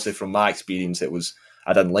because obviously from my experience,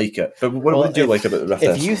 I didn't like it. But what did you like about the Rift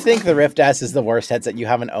S? If you think the Rift S is the worst headset, you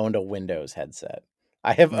haven't owned a Windows headset.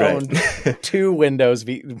 I have Right. owned 2 Windows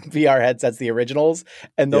VR headsets, the originals,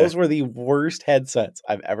 and those were the worst headsets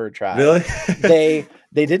I've ever tried. Really?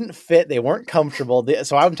 They didn't fit. They weren't comfortable.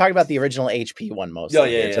 So I'm talking about the original HP one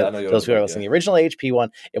mostly. Yeah. I know those people are listening. The original HP one,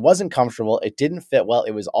 it wasn't comfortable. It didn't fit well.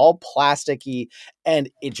 It was all plasticky, and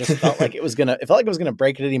it just felt like it felt like it was gonna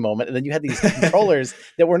break at any moment. And then you had these controllers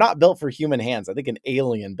that were not built for human hands. I think an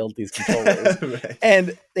alien built these controllers, Right.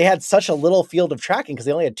 and they had such a little field of tracking because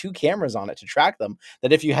they only had 2 cameras on it to track them.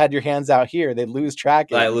 That if you had your hands out here, they'd lose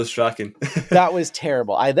tracking. I lose tracking. That was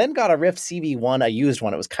terrible. I then got a Rift CV1, a used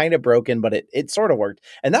one. It was kind of broken, but it sort of worked.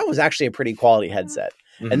 And that was actually a pretty quality headset.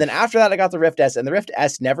 Mm-hmm. And then after that, I got the Rift S, and the Rift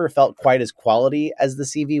S never felt quite as quality as the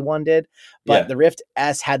CV1 did. But the Rift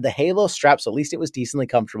S had the Halo strap, so at least it was decently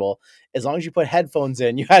comfortable. As long as you put headphones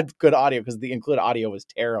in, you had good audio, because the included audio was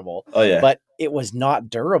terrible. Oh, yeah. But it was not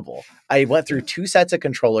durable. I went through 2 sets of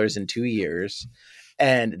controllers in 2 years.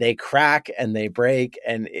 And they crack and they break,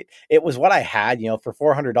 and it was what I had, for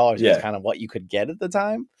 $400. It was kind of what you could get at the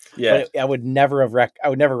time. Yeah, but I would never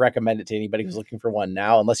recommend it to anybody who's looking for one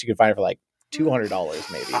now, unless you could find it for like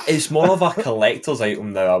 $200 maybe. It's more of a collector's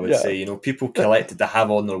item now, I would say. People collect it to have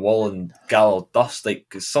on their wall and gather dust, like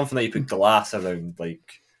it's something that you put glass around, like.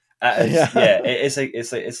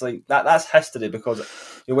 It's like that. That's history, because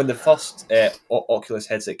when the first Oculus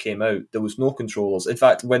headset came out, there was no controllers. In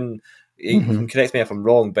fact, when you can correct me if I'm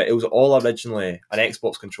wrong, but it was all originally an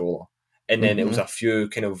Xbox controller, and then it was a few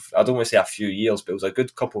I don't want to say a few years, but it was a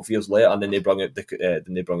good couple of years later, and then they brought out the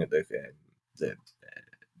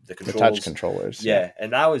touch controllers. Yeah,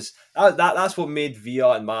 and that's what made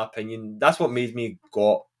VR, in my opinion, that's what made me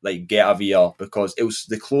get a VR, because it was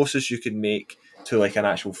the closest you could make to like an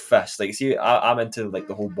actual fist. Like, see, I'm into like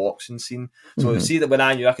the whole boxing scene, so see that when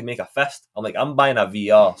I knew I could make a fist, I'm like, I'm buying a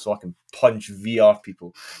VR so I can punch VR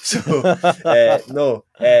people. So but that's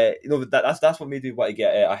what made me want to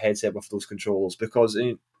get a headset with those controllers, because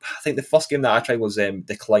I think the first game that I tried was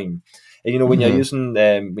The Climb, and when you're using the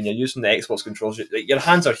Xbox controls, your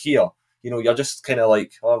hands are here. You're just kind of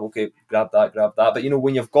like, oh, okay, grab that. But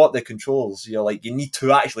when you've got the controls, you're like, you need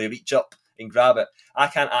to actually reach up and grab it. I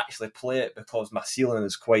can't actually play it because my ceiling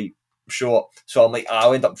is quite short, so I'm like,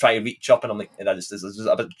 I'll end up trying to reach up, and I'm like, it's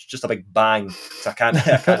just a big bang, so I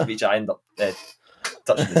can't reach it. I end up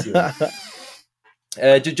touching the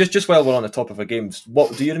ceiling. Just while we're on the topic of games,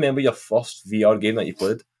 what do you remember your first VR game that you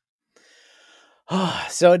played?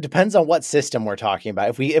 So it depends on what system we're talking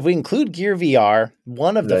about. If we include Gear VR,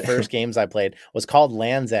 one of the first games I played was called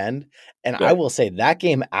Land's End. And I will say that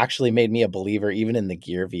game actually made me a believer even in the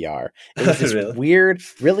Gear VR. It was this weird,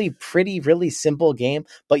 really pretty, really simple game.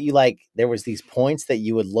 But there was these points that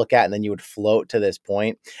you would look at, and then you would float to this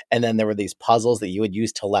point. And then there were these puzzles that you would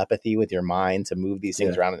use telepathy with your mind to move these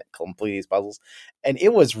things around and complete these puzzles. And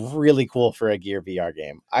it was really cool for a Gear VR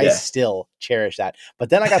game. I still cherish that.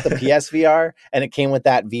 But then I got the PSVR, and it came with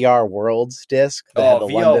that VR Worlds disc that had the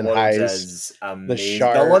VR London Worlds Heist, is amazing. the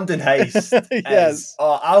shark. The London Heist. Yes.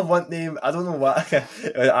 I want them. I don't know why.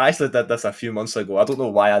 I actually did this a few months ago. I don't know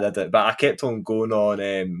why I did it, but I kept on going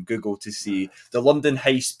on Google to see the London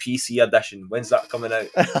Heist PC edition. When's that coming out?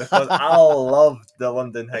 Because I loved the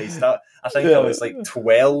London Heist. I think I was like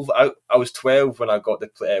 12. I was 12 when I got the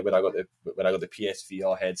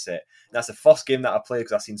PSVR headset. And that's the first game that I played,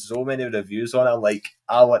 because I've seen so many reviews on it. I'm like,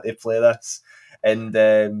 I want to play this. And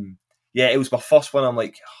it was my first one. I'm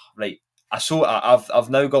like, right. I've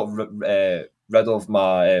now got rid of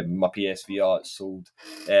my PSVR. It's sold.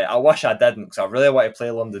 I wish I didn't, because I really want to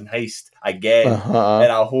play London Heist again.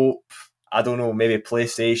 And I hope, I don't know, maybe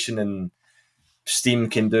PlayStation and Steam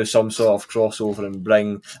can do some sort of crossover and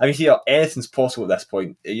bring. I mean, here anything's possible at this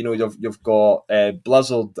point. You've got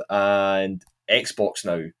Blizzard and Xbox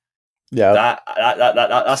now. Yeah,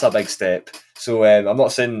 that's a big step. So I'm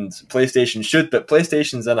not saying PlayStation should, but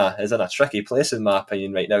PlayStation's in a tricky place, in my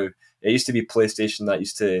opinion, right now. It used to be PlayStation that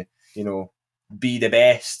used to, be the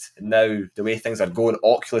best. And now the way things are going,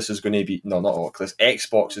 Oculus is going to be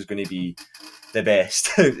Xbox is going to be the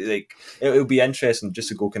best. Like, it'll be interesting, just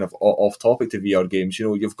to go kind of off topic to VR games.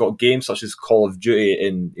 You've got games such as Call of Duty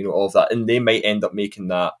and all of that, and they might end up making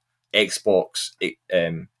that Xbox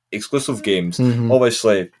exclusive games.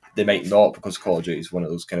 Obviously they might not, because Call of Duty is one of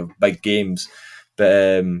those kind of big games,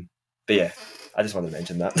 but yeah, I just wanted to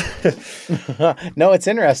mention that. No, it's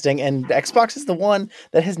interesting. And Xbox is the one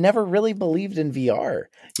that has never really believed in VR.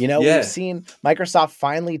 We've seen Microsoft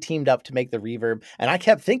finally teamed up to make the Reverb. And I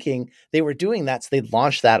kept thinking they were doing that, so they'd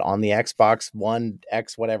launch that on the Xbox One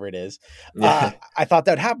X, whatever it is. I thought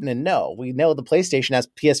that would happen. And no, we know the PlayStation has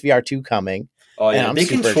PSVR 2 coming. Oh, yeah. And I'm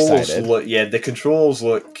super excited. The controls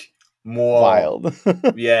look more. Wild.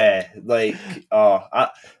 Yeah, like I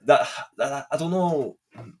don't know.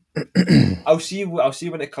 I'll see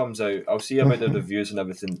when it comes out. I'll see about the reviews and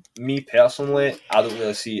everything. Me personally, I don't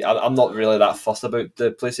really see. I'm not really that fussed about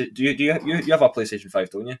the PlayStation. You have a PlayStation 5,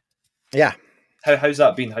 don't you? Yeah. How's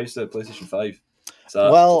that been? How's the PlayStation 5? Is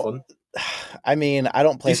that Well, fun? I mean, I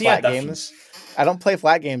don't Do you play see a flat games. difference? I don't play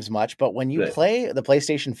flat games much, but when you Right. play the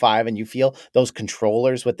PlayStation 5 and you feel those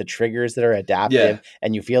controllers with the triggers that are adaptive Yeah.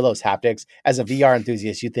 and you feel those haptics, as a VR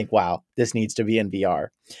enthusiast, you think, wow, this needs to be in VR.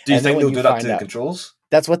 Do you And then think when they'll you do that find to the out, controls?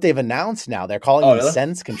 that's what they've announced now. They're calling Oh, these really?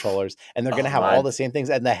 Sense controllers, and they're going to Oh, have all man. the same things.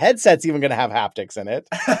 And the headset's even going to have haptics in it.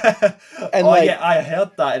 And Oh yeah, like, I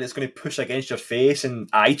heard that, and it's going to push against your face and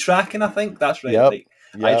eye tracking. I think that's right, yep, like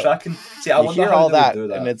eye yep. tracking. See, I You wonder hear how all they would that,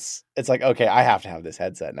 do and that. it's like, okay, I have to have this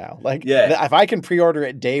headset now. Like, Yeah, if I can pre-order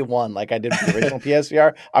it day one, like I did for the original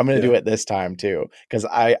PSVR, I'm going to yeah, do it this time too, because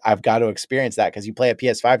I've got to experience that. Because you play a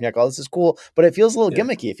PS5 and you're like, oh, this is cool, but it feels a little yeah,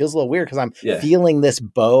 gimmicky. It feels a little weird because I'm yeah, feeling this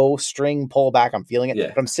bow string pull back. I'm feeling it, yeah,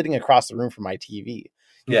 but I'm sitting across the room from my TV.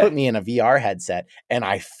 You yeah. put me in a VR headset and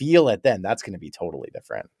I feel it. Then that's going to be totally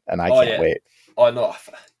different, and I Oh can't yeah. wait. Oh no.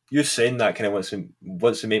 You saying that kind of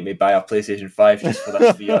wants to make me buy a PlayStation 5 just for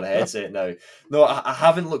this VR headset now. No, I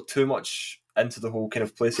haven't looked too much into the whole kind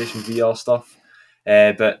of PlayStation VR stuff.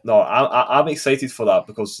 But no, I'm excited for that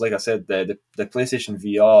because, like I said, the PlayStation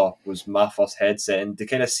VR was my first headset, and to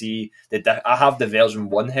kind of see I have the version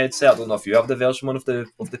 1 headset. I don't know if you have the version 1 of the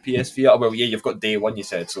PSVR. Well, yeah, you've got day 1. You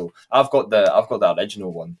said so. I've got the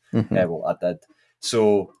original one. Mm-hmm. Well, I did.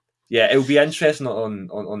 So yeah, it'll be interesting on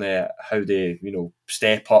how they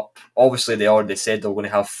step up. Obviously, they already said they're going to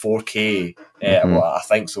have 4K. Mm-hmm. Well, I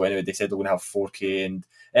think so. Anyway, they said they're going to have 4K,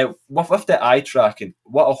 and with the eye tracking,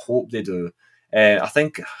 what I hope they do. I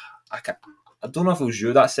think I don't know if it was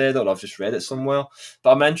you that said it or I've just read it somewhere,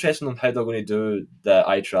 but I'm interested in how they're going to do the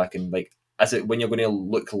eye tracking. Like, is it when you're going to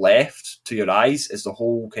look left to your eyes, is the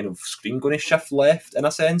whole kind of screen going to shift left in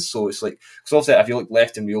a sense? So it's like, because obviously if you look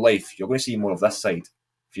left in real life, you're going to see more of this side.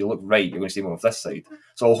 If you look right, you're going to see more of this side.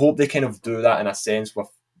 So I hope they kind of do that in a sense with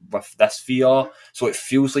this VR, so it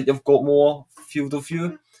feels like you've got more field of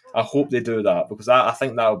view. I hope they do that because I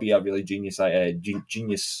think that would be a really genius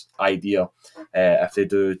idea if they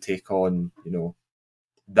do take on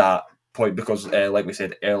that point because like we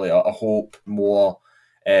said earlier, I hope more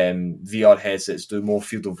VR headsets do more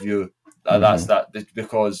field of view. That's Mm-hmm. that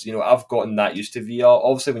because I've gotten that used to VR.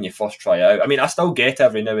 Obviously, when you first try it out, I mean, I still get it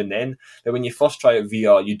every now and then, but when you first try out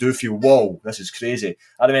VR, you do feel, whoa, this is crazy.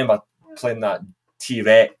 I remember playing that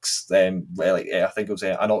T-Rex, I think it was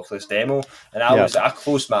an Oculus demo, and Yep. I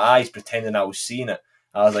closed my eyes pretending I was seeing it.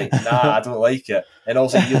 I was like, nah, I don't like it. And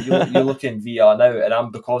also, you look in VR now,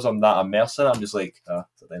 and because I'm that immersed in it, I'm just like,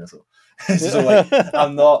 it's a dinosaur. So like,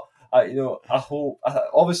 I'm not. I hope.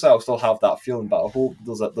 Obviously, I'll still have that feeling, but I hope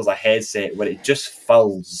there's a headset where it just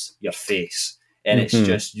fills your face, and it's Mm-hmm.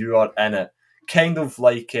 just you are in it, kind of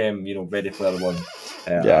like Ready Player One.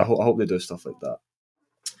 Yeah. I hope they do stuff like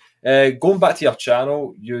that. Going back to your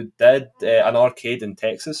channel, you did an arcade in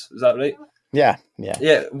Texas. Is that right? Yeah. Yeah.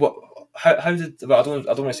 Yeah. What? How did? Well, I don't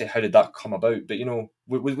want to say how did that come about, but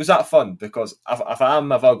was that fun? Because if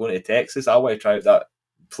I'm ever going to Texas, I want to try out that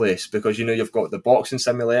place because you've got the boxing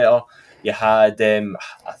simulator. You had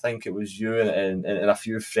I think it was you and a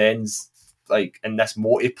few friends like in this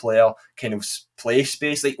multiplayer kind of play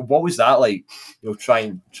space. Like, what was that like?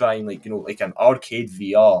 Trying like like an arcade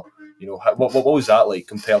VR. What was that like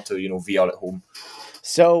compared to VR at home?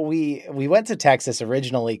 So we went to Texas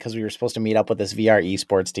originally because we were supposed to meet up with this VR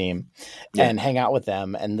esports team Yeah. and hang out with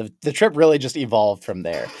them. And the trip really just evolved from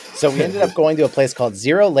there. So we ended up going to a place called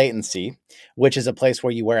Zero Latency, which is a place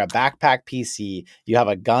where you wear a backpack PC, you have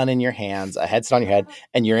a gun in your hands, a headset on your head,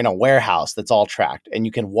 and you're in a warehouse that's all tracked. And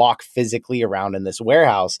you can walk physically around in this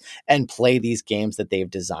warehouse and play these games that they've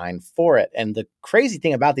designed for it. And the crazy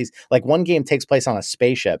thing about these, like one game takes place on a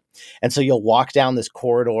spaceship. And so you'll walk down this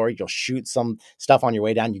corridor, you'll shoot some stuff on your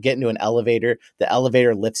way down, you get into an elevator, the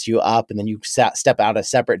elevator lifts you up, and then you step out a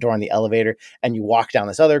separate door in the elevator and you walk down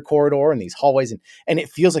this other corridor and these hallways, and it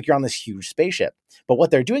feels like you're on this huge spaceship. But what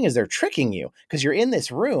they're doing is they're tricking you because you're in this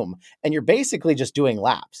room and you're basically just doing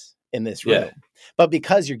laps in this room. Yeah. But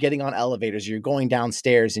because you're getting on elevators, you're going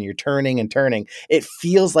downstairs and you're turning and turning, it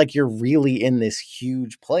feels like you're really in this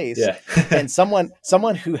huge place. Yeah. And someone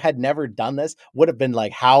who had never done this would have been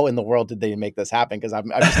like, how in the world did they make this happen? Because I'm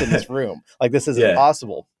just in this room. Like, this isn't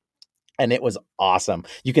possible. And it was awesome.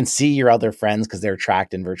 You can see your other friends because they're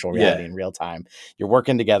tracked in virtual reality in real time. You're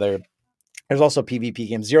working together. There's also PvP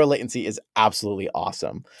games. Zero latency is absolutely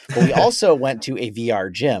awesome. But we also went to a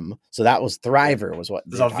VR gym. So that was Thriver, was what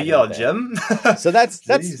There's they're a talking VR about there. gym. So that's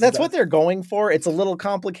Jeez, what they're going for. It's a little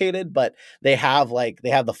complicated, but they have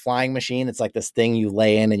the flying machine. It's like this thing you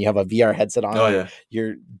lay in and you have a VR headset on. Oh yeah.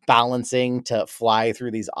 You're balancing to fly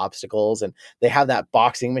through these obstacles, and they have that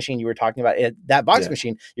boxing machine you were talking about. That boxing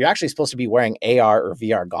machine, you're actually supposed to be wearing AR or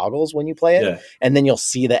VR goggles when you play it, and then you'll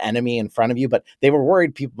see the enemy in front of you. But they were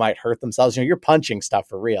worried people might hurt themselves. You're punching stuff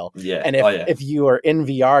for real. Yeah. And if you are in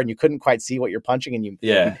VR and you couldn't quite see what you're punching and you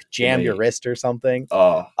jammed your wrist or something.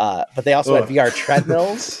 But they also had VR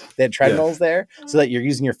treadmills. They had treadmills there so that you're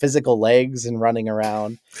using your physical legs and running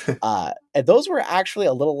around. And those were actually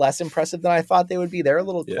a little less impressive than I thought they would be. They're a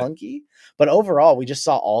little clunky, but overall, we just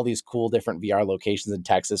saw all these cool different VR locations in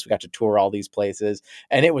Texas. We got to tour all these places,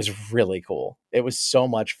 and it was really cool. It was so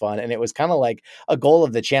much fun, and it was kind of like a goal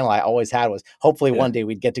of the channel I always had was hopefully one day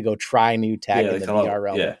we'd get to go try new tech in the VR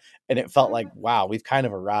realm. And it felt like, wow, we've kind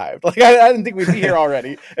of arrived. Like I didn't think we'd be here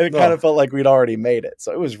already, and it kind of felt like we'd already made it.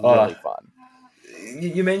 So it was really fun.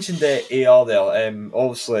 You mentioned the AR there.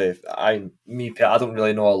 Obviously, I don't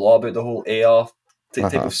really know a lot about the whole AR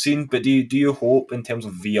type of scene. But do you hope in terms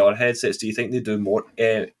of VR headsets? Do you think they do more?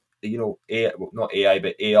 Not AI,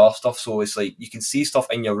 but AR stuff. So it's like you can see stuff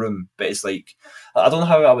in your room, but it's like I don't know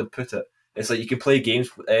how I would put it. It's like you can play games.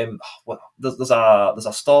 There's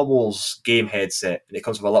a Star Wars game headset, and it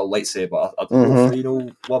comes with a little lightsaber. I don't know if you know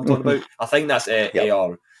what I'm talking about. I think that's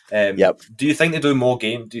AR. Do you think they do more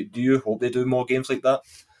games? Do you hope they do more games like that?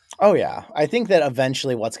 Oh yeah, I think that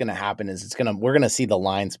eventually what's going to happen is we're going to see the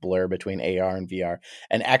lines blur between AR and VR,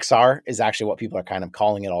 and XR is actually what people are kind of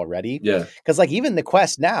calling it already. Yeah, because like even the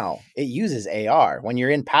Quest now it uses AR. When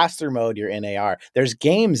you're in pass-through mode, you're in AR. There's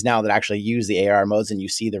games now that actually use the AR modes, and you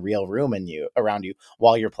see the real room around you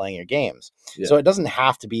while you're playing your games. Yeah. So it doesn't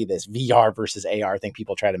have to be this VR versus AR thing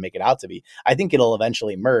people try to make it out to be. I think it'll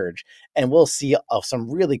eventually merge, and we'll see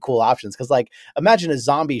some really cool options. Because like imagine a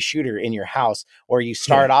zombie shooter in your house where you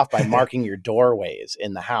start off by marking your doorways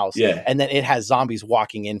in the house, and then it has zombies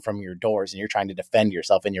walking in from your doors, and you're trying to defend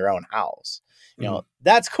yourself in your own house. You know,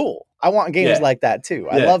 that's cool. I want games like that too.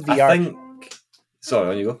 I love VR. Sorry,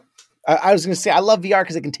 on you go. I was going to say I love VR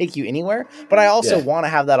because it can take you anywhere, but I also want to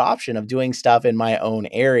have that option of doing stuff in my own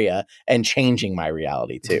area and changing my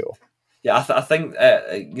reality too. Yeah, I think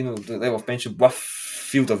like I've mentioned with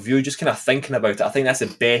field of view, just kind of thinking about it, I think that's the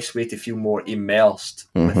best way to feel more immersed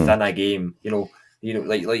within a game.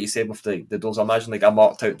 Like you said with the doors. I imagine like I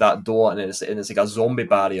marked out that door and it's like a zombie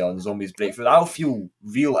barrier and zombies break through. That'll feel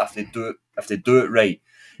real if they do it right.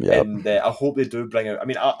 Yep. And I hope they do bring out. I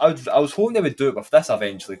mean, I was hoping they would do it with this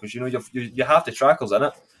eventually because you have the trackers in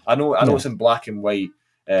it. I know it's in black and white.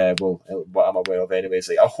 What I'm aware of anyways.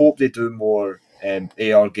 Like I hope they do more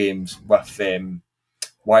AR games with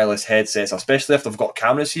wireless headsets, especially if they've got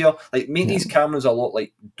cameras here. Like make these cameras a lot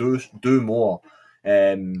like do more.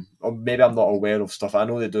 Or maybe I'm not aware of stuff. I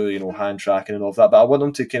know they do, hand tracking and all of that, but I want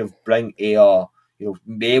them to kind of bring AR,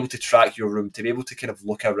 be able to track your room, to be able to kind of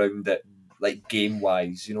look around it, like game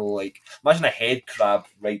wise, like imagine a head crab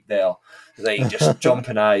right there, like just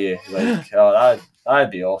jumping at you, like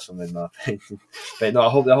that'd be awesome in my opinion. But no, I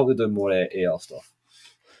hope they do more AR stuff.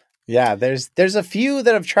 Yeah, there's a few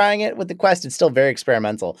that are trying it with the Quest. It's still very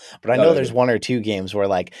experimental, but I know there's one or two games where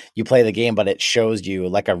like you play the game, but it shows you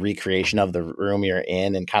like a recreation of the room you're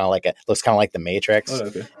in, and kind of like looks kind of like the Matrix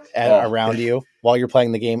around you while you're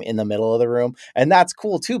playing the game in the middle of the room, and that's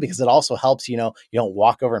cool too because it also helps you don't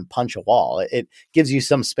walk over and punch a wall. It gives you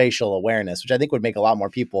some spatial awareness, which I think would make a lot more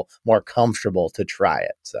people more comfortable to try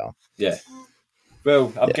it. So yeah.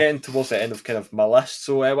 Well, I'm getting towards the end of kind of my list,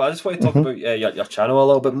 so I just want to talk about your channel a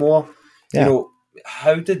little bit more. Yeah.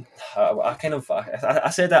 How did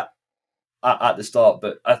I said that at the start,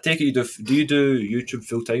 but I take it do you do YouTube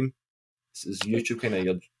full time? Is YouTube kind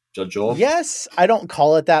of your job? Yes, I don't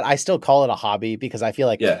call it that. I still call it a hobby because I feel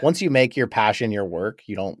like once you make your passion your work,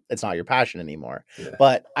 it's not your passion anymore. Yeah.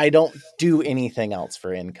 But I don't do anything else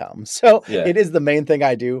for income, so it is the main thing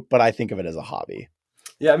I do. But I think of it as a hobby.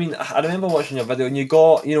 Yeah, I mean, I remember watching your video and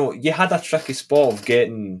you had a tricky spot of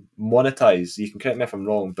getting monetized. You can correct me if I'm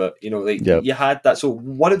wrong, but you had that. So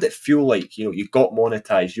what did it feel like? You got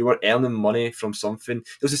monetized. You were earning money from something.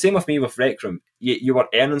 It was the same with me with Rec Room. You were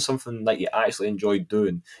earning something that you actually enjoyed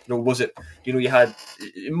doing. Was it? You had.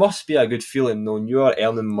 It must be a good feeling knowing you are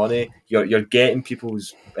earning money. You're getting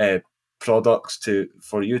people's products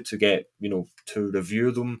for you to get to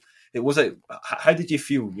review them. It was like, how did you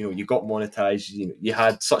feel? You got monetized. You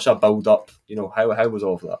had such a build up. How was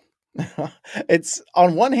all of that? It's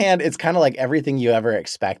on one hand, it's kind of like everything you ever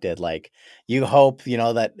expected. Like you hope,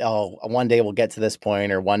 that, oh, one day we'll get to this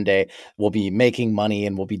point, or one day we'll be making money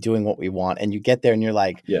and we'll be doing what we want. And you get there and you're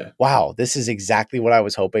like, Yeah. wow, this is exactly what I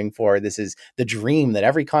was hoping for. This is the dream that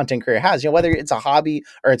every content creator has, whether it's a hobby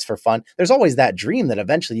or it's for fun, there's always that dream that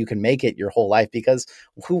eventually you can make it your whole life, because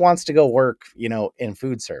who wants to go work, in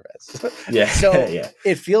food service? Yeah. So Yeah.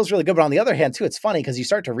 it feels really good. But on the other hand too, it's funny because you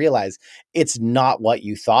start to realize it's not what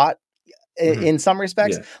you thought in some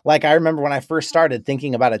respects. Yeah. Like I remember when I first started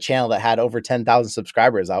thinking about a channel that had over 10,000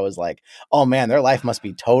 subscribers, I was like, oh man, their life must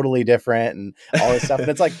be totally different and all this stuff. And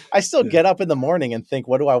it's like, I still get up in the morning and think,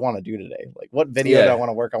 what do I want to do today? Like what video do I want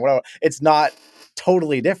to work on? It's not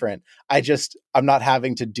totally different. I'm not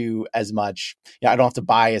having to do as much. I don't have to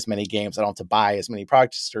buy as many games. I don't have to buy as many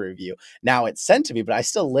products to review. Now it's sent to me, but I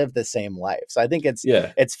still live the same life. So I think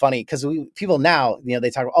it's funny because people now, they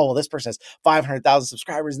talk about, oh, well, this person has 500,000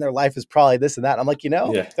 subscribers and their life is probably this and that. And I'm like,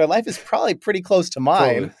 their life is probably pretty close to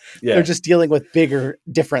mine. Yeah. They're just dealing with bigger,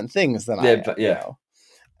 different things than I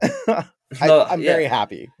am. I'm very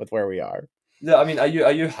happy with where we are. Yeah, I mean, are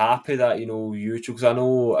you happy that YouTube? Because I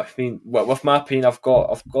know, I mean, with my opinion, I've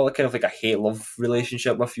got kind of like a hate-love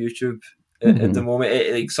relationship with YouTube at the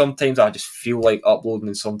moment. Like sometimes I just feel like uploading,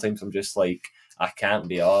 and sometimes I'm just like I can't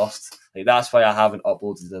be arsed. Like that's why I haven't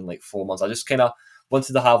uploaded in like 4 months. I just kind of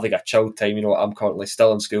wanted to have like a chill time. I'm currently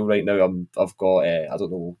still in school right now. I've got I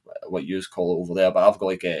don't know what you call it over there, but I've got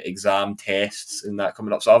like exam tests and that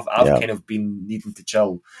coming up. So I've kind of been needing to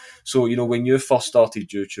chill. So when you first started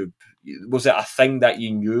YouTube, was it a thing that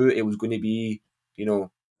you knew it was going to be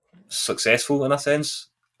successful in a sense,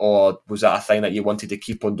 or was that a thing that you wanted to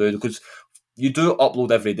keep on doing? Because you do upload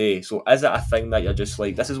every day, so is it a thing that you're just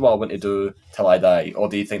like, this is what I want to do till I die, or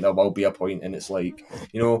do you think there will be a point and it's like,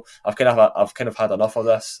 I've kind of had enough of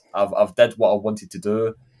this. I've did what I wanted to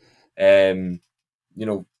do.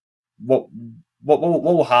 What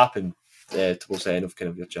will happen towards the end of kind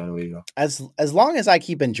of your channel area? As long as I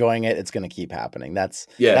keep enjoying it, it's going to keep happening. That's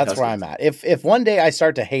where good. I'm at. If one day I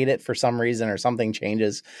start to hate it for some reason or something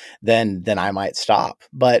changes, then I might stop.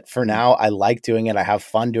 But for now, I like doing it. I have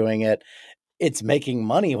fun doing it. It's making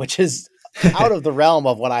money, which is out of the realm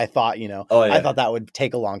of what I thought. Oh, yeah. I thought that would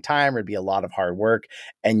take a long time. It'd be a lot of hard work,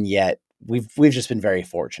 and yet we've just been very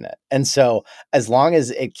fortunate. And so as long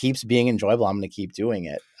as it keeps being enjoyable, I'm going to keep doing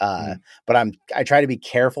it. But I try to be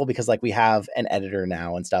careful because like we have an editor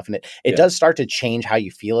now and stuff, and it does start to change how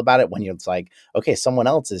you feel about it when it's like, okay, someone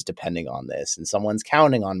else is depending on this and someone's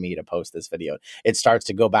counting on me to post this video. It starts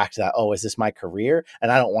to go back to that, oh, is this my career?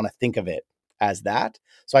 And I don't want to think of it as that.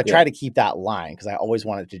 So I try to keep that line because I always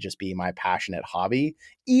want it to just be my passionate hobby.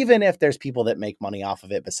 Even if there's people that make money off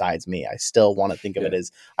of it besides me, I still want to think of it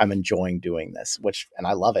as I'm enjoying doing this, and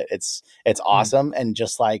I love it. It's awesome. And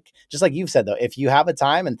just like you've said though, if you have a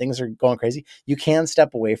time and things are going crazy, you can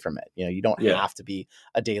step away from it. You don't have to be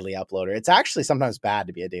a daily uploader. It's actually sometimes bad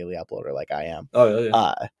to be a daily uploader like I am. Oh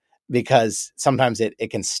yeah. Because sometimes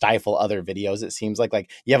it can stifle other videos. It seems like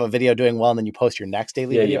you have a video doing well and then you post your next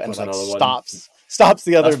daily video and it like stops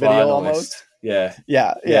the other video almost. Yeah.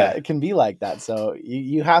 It can be like that. So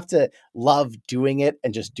you have to love doing it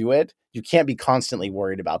and just do it. You can't be constantly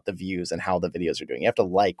worried about the views and how the videos are doing. You have to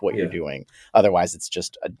like what you're doing. Otherwise it's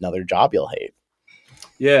just another job you'll hate.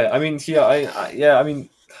 Yeah. I mean,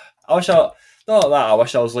 I wish I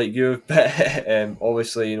wish I was like you, but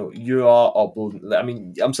obviously, you are uploading. I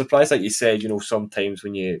mean, I'm surprised that you said, sometimes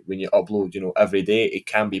when you upload, every day, it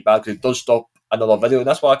can be bad because it does stop another video. And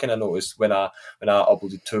that's what I kind of noticed when I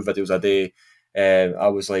uploaded 2 videos a day. I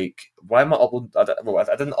was like, why am I uploading? I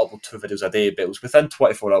didn't upload 2 videos a day, but it was within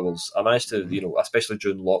 24 hours. I managed to, especially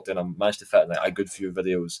during lockdown, I managed to fit in like a good few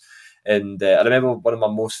videos. And I remember one of my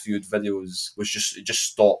most viewed videos was it just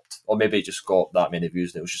stopped, or maybe it just got that many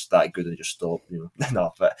views and it was just that good and it just stopped.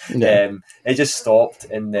 No, but it just stopped,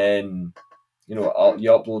 and then you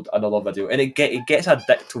upload another video, and it gets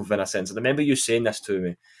addictive in a sense. And I remember you saying this to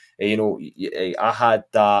me. I had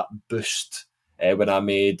that boost when I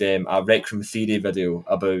made a Rec Room Theory video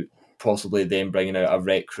about possibly them bringing out a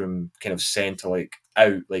Rec Room kind of centre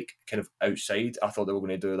kind of outside. I thought they were going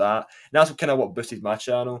to do that, and that's kind of what boosted my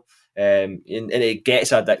channel. And it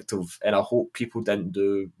gets addictive, and I hope people didn't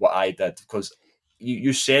do what I did, because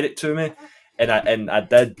you said it to me, and I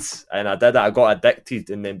did it. I got addicted,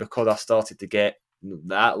 and then because I started to get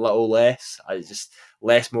that little less, I just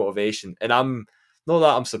less motivation. And I'm not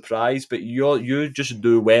that I'm surprised, but you just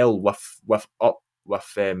do well with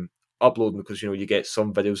uploading, because you get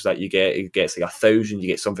some videos that it gets like 1,000, you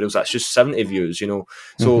get some videos that's just 70 views,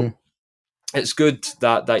 so. It's good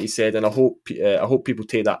that you said, and I hope people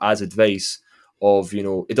take that as advice of,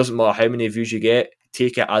 it doesn't matter how many views you get,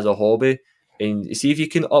 take it as a hobby and see if you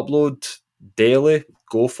can upload daily,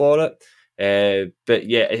 go for it. But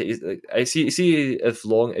yeah, I see as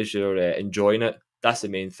long as you're enjoying it, that's the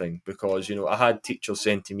main thing. Because I had teachers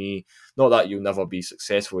saying to me, not that you'll never be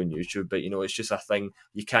successful in YouTube, but it's just a thing.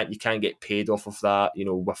 You can't get paid off of that.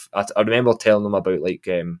 I remember telling them about like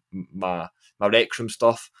my rec room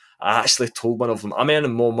stuff. I actually told one of them I'm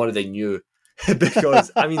earning more money than you.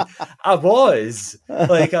 Because I was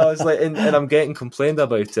like, and I'm getting complained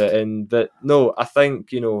about it, but no, I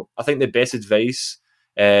think the best advice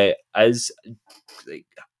is like,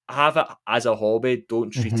 have it as a hobby.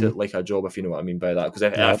 Don't treat it like a job, if you know what I mean by that. Because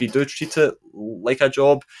if you do treat it like a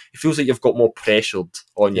job, it feels like you've got more pressured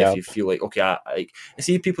on you. If you feel like, okay, I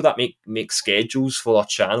see people that make schedules for their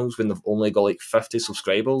channels when they've only got like 50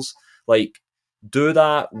 subscribers. Like, do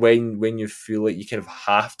that when you feel like you kind of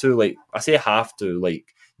have to. Like, I say have to. Like,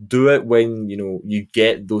 do it when you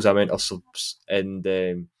get those amount of subs, and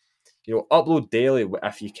upload daily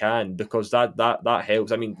if you can, because that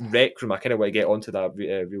helps. Rec Room, I kind of want to get onto that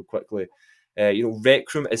real quickly.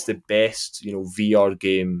 Rec Room is the best VR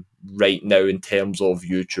game right now in terms of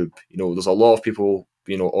YouTube. There's a lot of people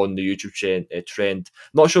on the YouTube trend.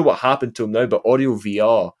 Not sure what happened to him now, but Oreo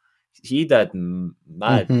VR, he did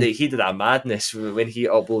he did a madness when he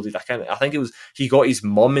uploaded. I think it was he got his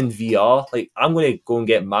mum in VR. Like, I'm going to go and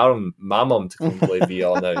get my mum to come play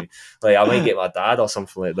VR now. Like, I might get my dad or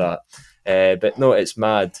something like that. But no, it's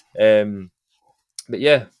mad. But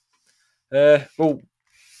yeah, we'll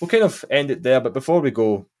kind of end it there. But before we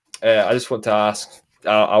go, I just want to ask.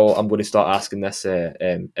 I'm going to start asking this at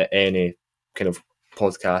any kind of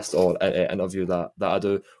podcast or interview that I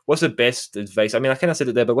do. What's the best advice? I kind of said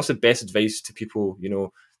it there, but what's the best advice to people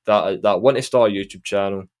that want to start a YouTube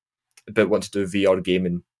channel but want to do VR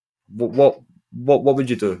gaming? What would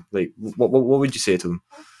you do? Like, what would you say to them?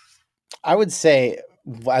 I would say,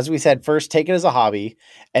 as we said, first, take it as a hobby,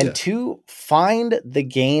 and two, find the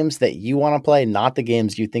games that you want to play, not the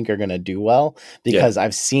games you think are going to do well. Because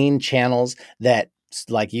I've seen channels that,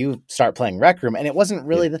 like you, start playing Rec Room, and it wasn't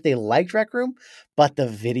really that they liked Rec Room, but the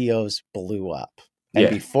videos blew up. And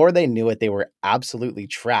before they knew it, they were absolutely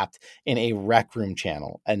trapped in a Rec Room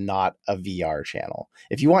channel and not a VR channel.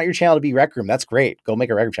 If you want your channel to be Rec Room, that's great. Go make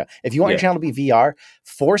a Rec Room channel. If you want your channel to be VR,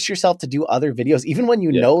 force yourself to do other videos, even when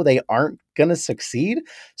you know they aren't going to succeed,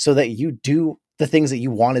 so that you do the things that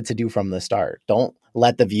you wanted to do from the start. Don't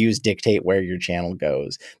let the views dictate where your channel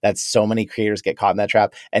goes. That's so many creators get caught in that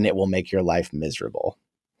trap, and it will make your life miserable.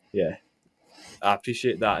 Yeah, I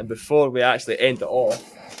appreciate that. And before we actually end it off,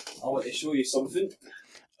 I want to show you something.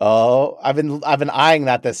 Oh, I've been eyeing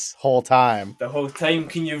that this whole time. The whole time.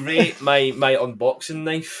 Can you rate my unboxing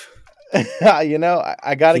knife?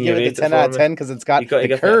 I got to give it a 10 out of 10 because it's got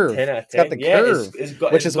the curve. It's got the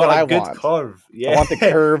curve, which is what I want. Curve. Yeah. I want the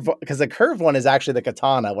curve, because the curved one is actually the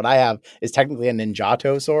katana. What I have is technically a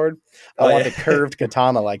ninjato sword. I want the curved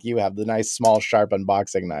katana like you have, the nice, small, sharp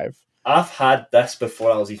unboxing knife. I've had this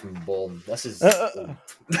before I was even born. This is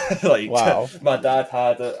like, wow. My dad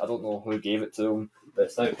had it. I don't know who gave it to him, but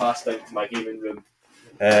it's now passed out to my gaming room.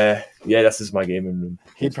 This is my gaming room.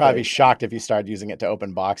 He'd probably be shocked if you started using it to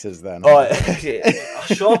open boxes then. Oh,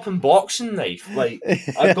 a sharp unboxing knife. Like,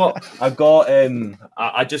 I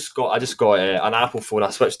just got an Apple phone. I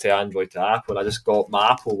switched to Android to Apple, and I just got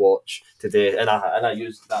my Apple Watch today, and I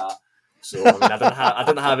used that. So I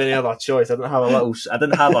didn't have any other choice. I didn't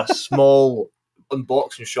have a small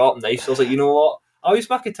unboxing sharp knife. So I was like, you know what? I'll use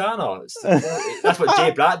my katana. That's what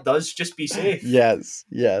JayBratt does. Just be safe. Yes.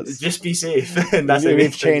 Just be safe. And that's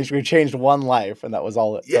we've changed one life, and that was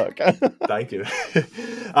all it took. Thank you.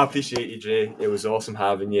 I appreciate you, Jay. It was awesome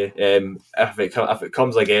having you. If it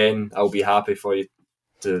comes again, I'll be happy for you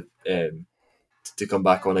to come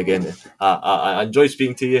back on again. I enjoy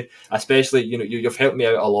speaking to you, especially you've helped me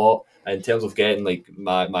out a lot in terms of getting like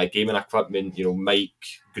my gaming equipment, mic,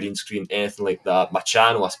 green screen, anything like that. My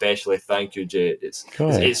channel especially. Thank you, Jay.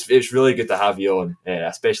 It's really good to have you on,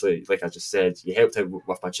 especially like I just said, you helped out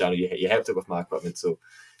with my channel. You helped out with my equipment, so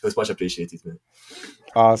it was much appreciated, man.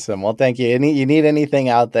 Awesome. Well, thank you. You need anything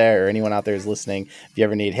out there, or anyone out there is listening, if you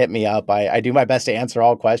ever need, hit me up. I do my best to answer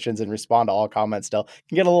all questions and respond to all comments still. It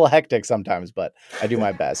can get a little hectic sometimes, but I do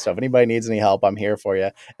my best. So if anybody needs any help, I'm here for you.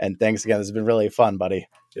 And thanks again. This has been really fun, buddy.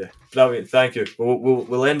 Yeah, brilliant. Thank you.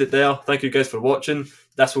 We'll end it there. Thank you guys for watching.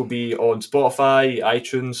 This will be on Spotify,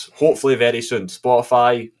 iTunes, hopefully very soon.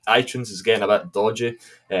 Spotify, iTunes is getting a bit dodgy.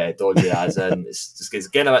 Dodgy as in, it's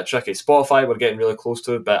getting a bit tricky. Spotify, we're getting really close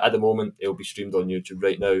to it, but at the moment, it'll be streamed on YouTube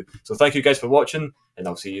right now. So thank you guys for watching, and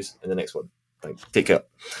I'll see you in the next one. Take care.